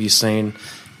ministry, what have you seen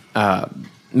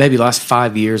maybe last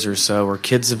 5 years or so where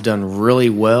kids have done really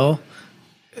well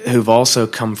who've also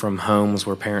come from homes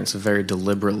where parents have very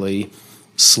deliberately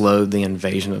slowed the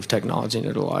invasion of technology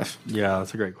into their life? Yeah,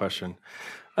 that's a great question.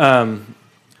 Well,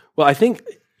 I think,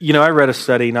 I read a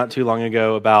study not too long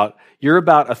ago about you're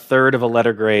about a third of a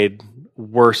letter grade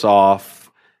worse off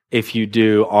if you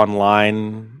do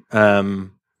online,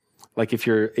 like if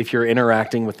you're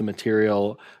interacting with the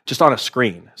material just on a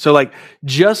screen. So like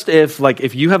just if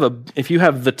you have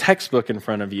the textbook in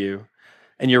front of you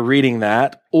and you're reading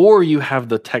that, or you have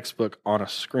the textbook on a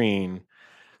screen.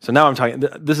 So now I'm talking,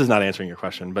 this is not answering your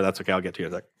question, but that's okay, I'll get to you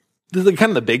in a sec. This is kind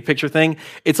of the big picture thing.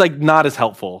 It's like not as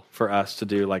helpful for us to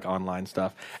do like online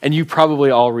stuff. And you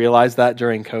probably all realized that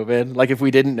during COVID. Like if we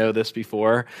didn't know this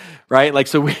before, right? Like,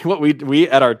 so we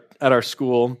at our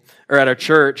school or at our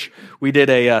church, we did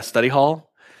a study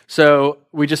hall. So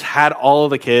we just had all of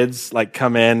the kids like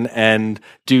come in and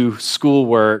do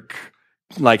schoolwork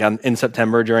like in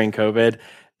September during COVID.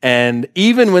 And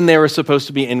even when they were supposed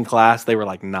to be in class, they were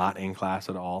like not in class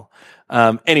at all.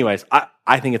 Anyways,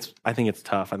 I think it's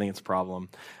tough. I think it's a problem.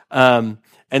 And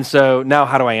so now,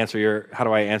 how do I answer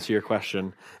your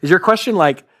question? Is your question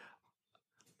like,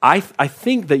 I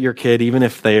think that your kid, even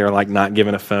if they are like not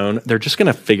given a phone, they're just going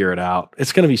to figure it out.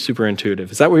 It's going to be super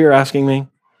intuitive. Is that what you're asking me?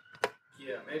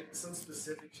 Yeah, maybe some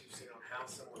specifics you've seen on how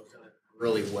someone's done it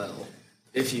really well.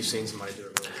 If you've seen somebody do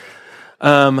it really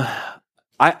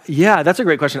well. Yeah, that's a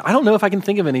great question. I don't know if I can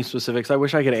think of any specifics. I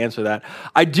wish I could answer that.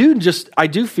 I do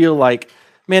feel like,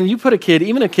 man, you put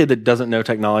even a kid that doesn't know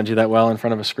technology that well in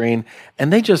front of a screen,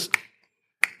 and they just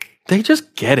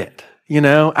get it.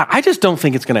 I just don't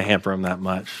think it's going to hamper them that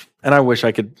much. And I wish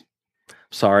I could.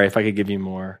 Sorry if I could give you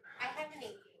more. I have an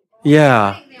example.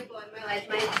 Yeah. An example in my life.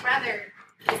 My brother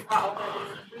is all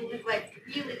he was like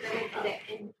really good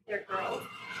in their girls.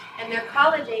 And they're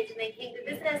college age, and they came to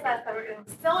visit us last summer, and I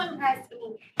was so impressed. I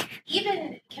mean,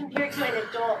 even compared to an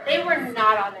adult, they were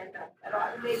not on their phones at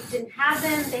all. They didn't have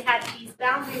them. They had these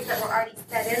boundaries that were already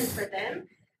set in for them.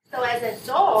 So as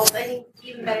adults, I think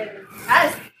even better than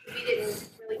us, we didn't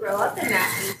really grow up in that.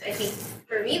 And I think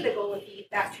for me, the goal would be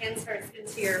that transfers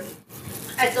into your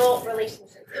adult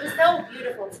relationships. It was so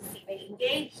beautiful to see they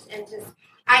engaged and just.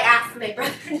 I asked my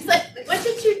brother, he's like, what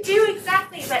did you do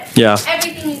exactly? But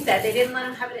everything he said, they didn't let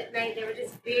him have it at night. They were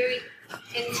just very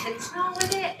intentional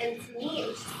with it. And to me, it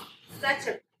was such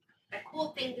a cool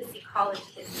thing to see college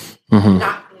kids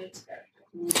not glued to their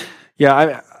phone.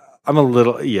 Yeah, I'm a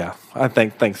little,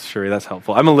 thanks, Shuri, that's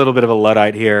helpful. I'm a little bit of a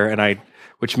Luddite here,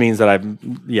 which means that I'm,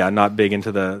 not big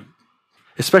into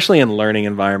especially in learning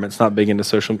environments, not big into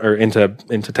social or into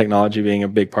technology being a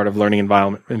big part of learning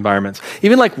environments.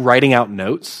 Even like writing out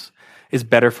notes is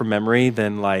better for memory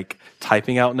than like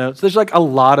typing out notes. There's like a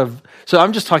lot of, so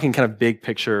I'm just talking kind of big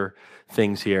picture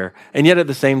things here. And yet at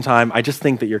the same time, I just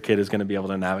think that your kid is going to be able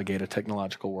to navigate a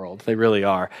technological world. They really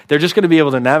are. They're just going to be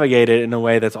able to navigate it in a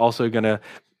way that's also going to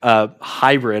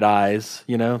hybridize,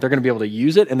 they're going to be able to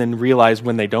use it and then realize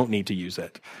when they don't need to use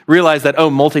it. Realize that,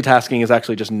 multitasking is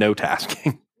actually just no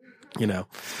tasking,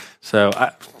 So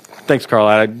thanks, Carl.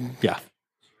 I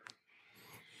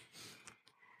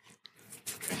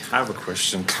have a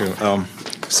question too.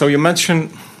 So you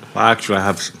mentioned, actually I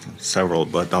have several,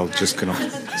 but I'll just kind of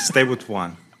stay with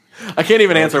one. I can't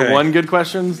even answer one good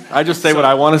question. I just say what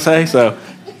I want to say. So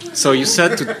you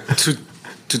said to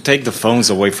take the phones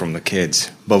away from the kids,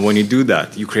 but when you do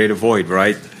that, you create a void,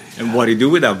 right? And what do you do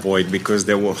with that void? Because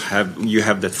you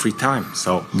have that free time.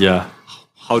 So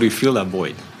how do you fill that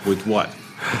void? With what?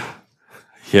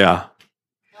 Yeah.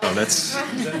 Oh, that's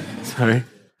sorry.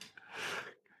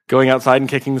 Going outside and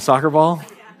kicking the soccer ball,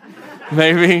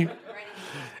 maybe.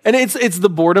 And it's the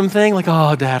boredom thing, like,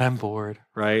 oh, Dad, I'm bored,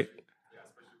 right?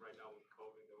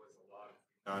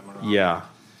 Yeah.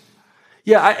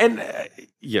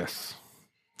 Yes.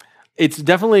 It's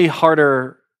definitely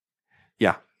harder.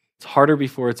 Yeah. It's harder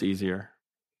before it's easier.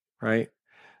 Right.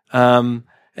 And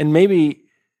maybe,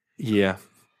 good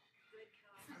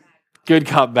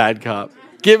cop, bad cop.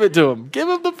 Give it to him. Give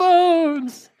him the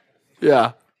phones.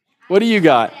 Yeah. What do you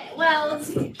got? Well, I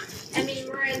mean,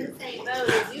 we're in the same boat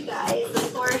as you guys,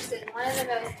 of course, and one of the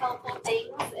most helpful things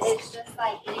is just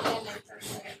like getting them in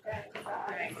person.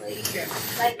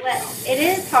 Like, it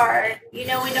is hard. We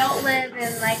don't live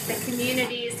in like the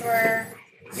communities where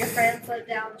your friends live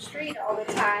down the street all the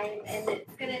time, and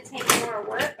it's going to take more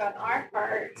work on our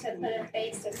part to put a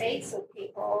face-to-face with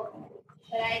people.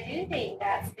 But I do think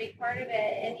that's a big part of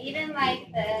it. And even like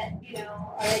are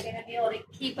they going to be able to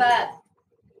keep up?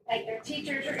 Like their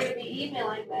teachers are going to be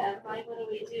emailing them. Like, what do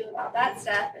we do about that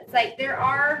stuff? It's like there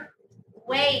are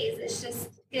ways. It's just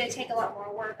going to take a lot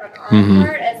more work on our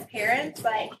part as parents.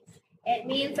 Like, it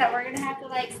means that we're going to have to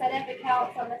like set up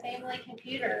accounts on the family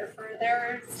computer for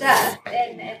their stuff,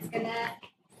 and it's going to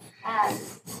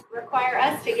require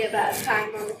us to give up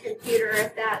time on the computer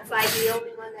if that's like the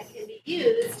only one that can be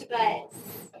used. But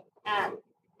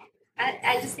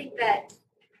I just think that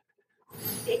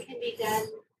it can be done.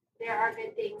 There are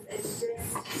good things. It's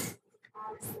just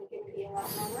honestly going to be a lot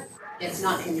more work. It's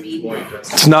not convenient.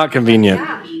 It's not convenient.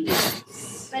 Yeah.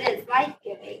 But it's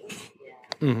life-giving.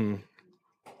 Mm-hmm.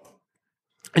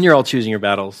 And you're all choosing your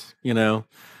battles, You're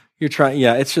trying,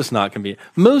 it's just not convenient.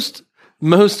 Most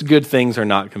good things are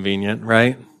not convenient,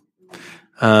 right?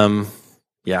 So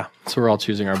we're all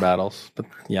choosing our battles. But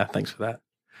thanks for that.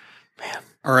 Man.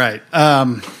 All right.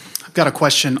 I've got a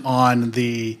question on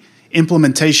the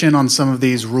implementation on some of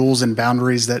these rules and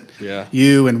boundaries that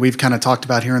you and we've kind of talked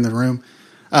about here in the room.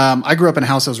 I grew up in a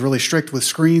house that was really strict with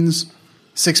screens,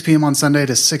 6 p.m. on Sunday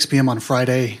to 6 p.m. on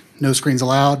Friday, no screens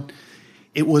allowed.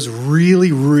 It was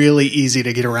really, really easy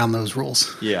to get around those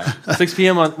rules. Yeah. 6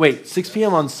 p.m.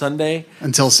 on Sunday?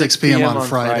 Until 6 p.m. on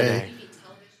Friday.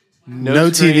 no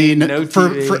TV. No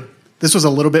TV. This was a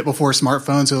little bit before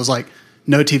smartphones. So it was like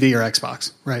no TV or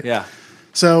Xbox, right? Yeah.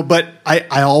 So, but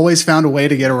I always found a way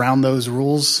to get around those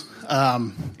rules.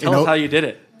 Tell us how you did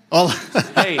it.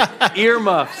 Hey,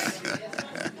 earmuffs.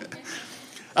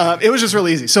 It was just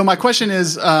really easy. So my question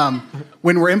is,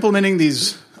 when we're implementing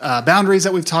these boundaries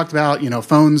that we've talked about,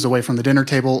 phones away from the dinner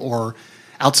table or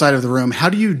outside of the room, how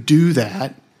do you do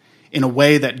that in a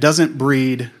way that doesn't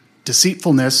breed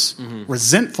deceitfulness,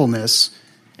 resentfulness,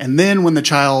 and then when the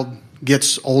child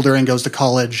gets older and goes to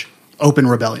college, open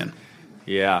rebellion?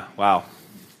 Yeah. Wow.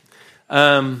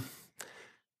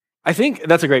 I think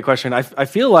that's a great question. I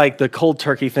feel like the cold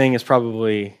turkey thing is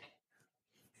probably,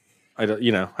 I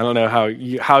don't know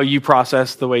how you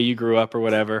process the way you grew up or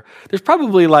whatever. There's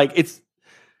probably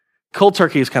cold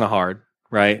turkey is kind of hard,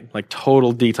 right? Like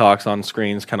total detox on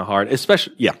screens kind of hard,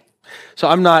 especially, yeah. So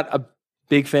I'm not a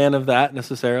big fan of that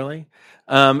necessarily.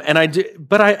 And I do,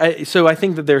 but so I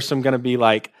think that there's some going to be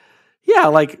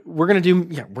we're going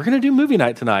to do movie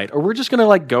night tonight, or we're just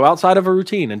going to go outside of a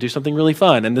routine and do something really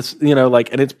fun. And this,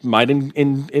 and it might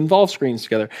involve screens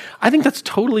together. I think that's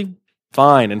totally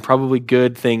fine and probably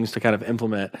good things to kind of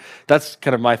implement. That's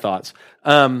kind of my thoughts.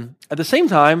 At the same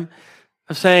time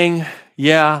of saying,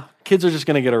 yeah, kids are just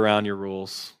going to get around your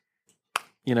rules.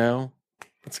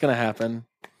 It's going to happen.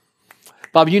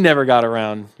 Bob, you never got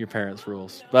around your parents'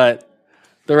 rules, but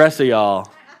the rest of y'all,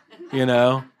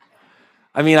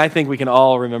 I think we can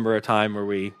all remember a time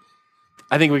where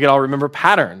I think we could all remember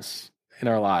patterns in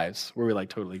our lives where we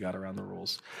totally got around the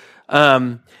rules.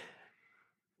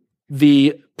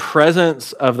 The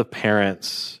presence of the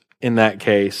parents in that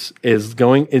case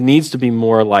it needs to be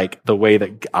more like the way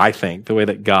that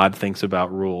God thinks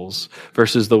about rules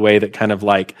versus the way that kind of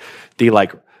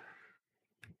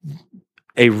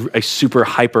a super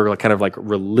hyper kind of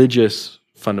religious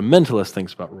fundamentalist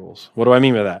thinks about rules. What do I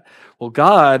mean by that? Well,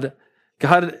 God,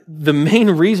 the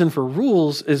main reason for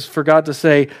rules is for God to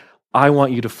say, I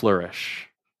want you to flourish.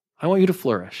 I want you to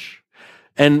flourish.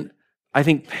 And I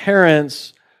think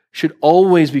parents should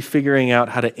always be figuring out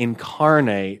how to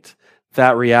incarnate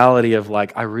that reality of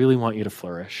I really want you to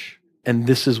flourish. And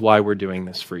this is why we're doing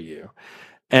this for you.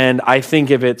 And I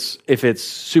think if it's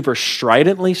super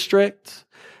stridently strict,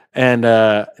 and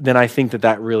then I think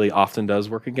that really often does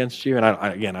work against you. And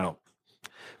I don't.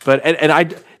 But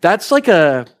that's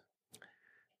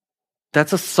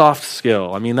a soft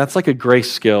skill. That's like a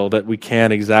grace skill that we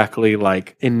can't exactly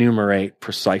enumerate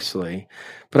precisely.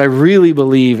 But I really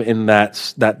believe in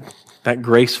that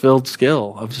grace-filled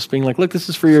skill of just being look, this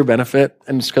is for your benefit,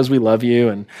 and it's because we love you,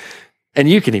 and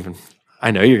you can even.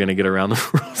 I know you're going to get around the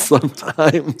rules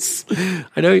sometimes.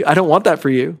 I know I don't want that for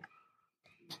you.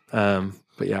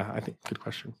 But yeah, I think good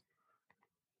question.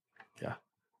 Yeah.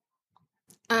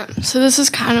 So this is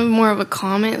kind of more of a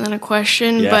comment than a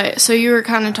question, Yeah. But so you were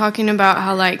kind of talking about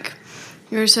how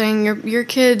you were saying your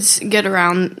kids get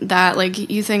around that.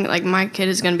 You think my kid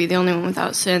is going to be the only one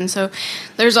without sin. So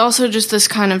there's also just this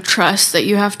kind of trust that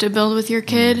you have to build with your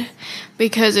kid,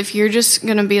 because if you're just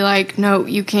going to be no,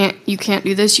 you can't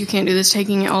do this,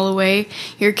 taking it all away,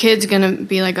 your kid's going to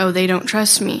be oh, they don't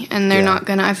trust me, and they're not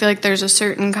going to. I feel like there's a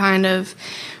certain kind of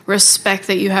respect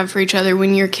that you have for each other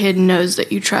when your kid knows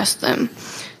that you trust them.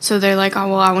 So they're oh,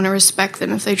 well, I want to respect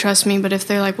them if they trust me. But if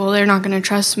they're well, they're not going to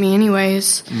trust me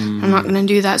anyways, I'm not going to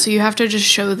do that. So you have to just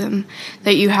show them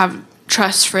that you have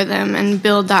trust for them and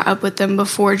build that up with them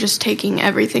before just taking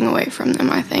everything away from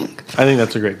them, I think. I think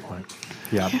that's a great point.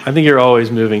 Yeah. I think you're always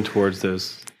moving towards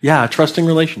those. Yeah, trusting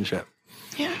relationship.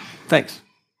 Yeah. Thanks.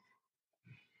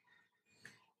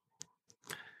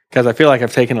 Guys, I feel like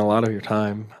I've taken a lot of your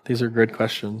time. These are good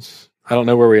questions. I don't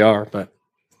know where we are, but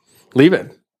leave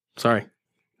it. Sorry.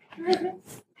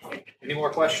 Any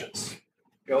more questions?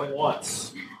 Going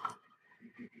once.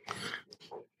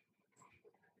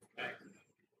 Okay.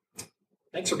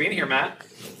 Thanks for being here, Matt.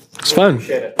 It's fun.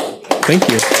 Appreciate it. Thank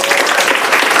you.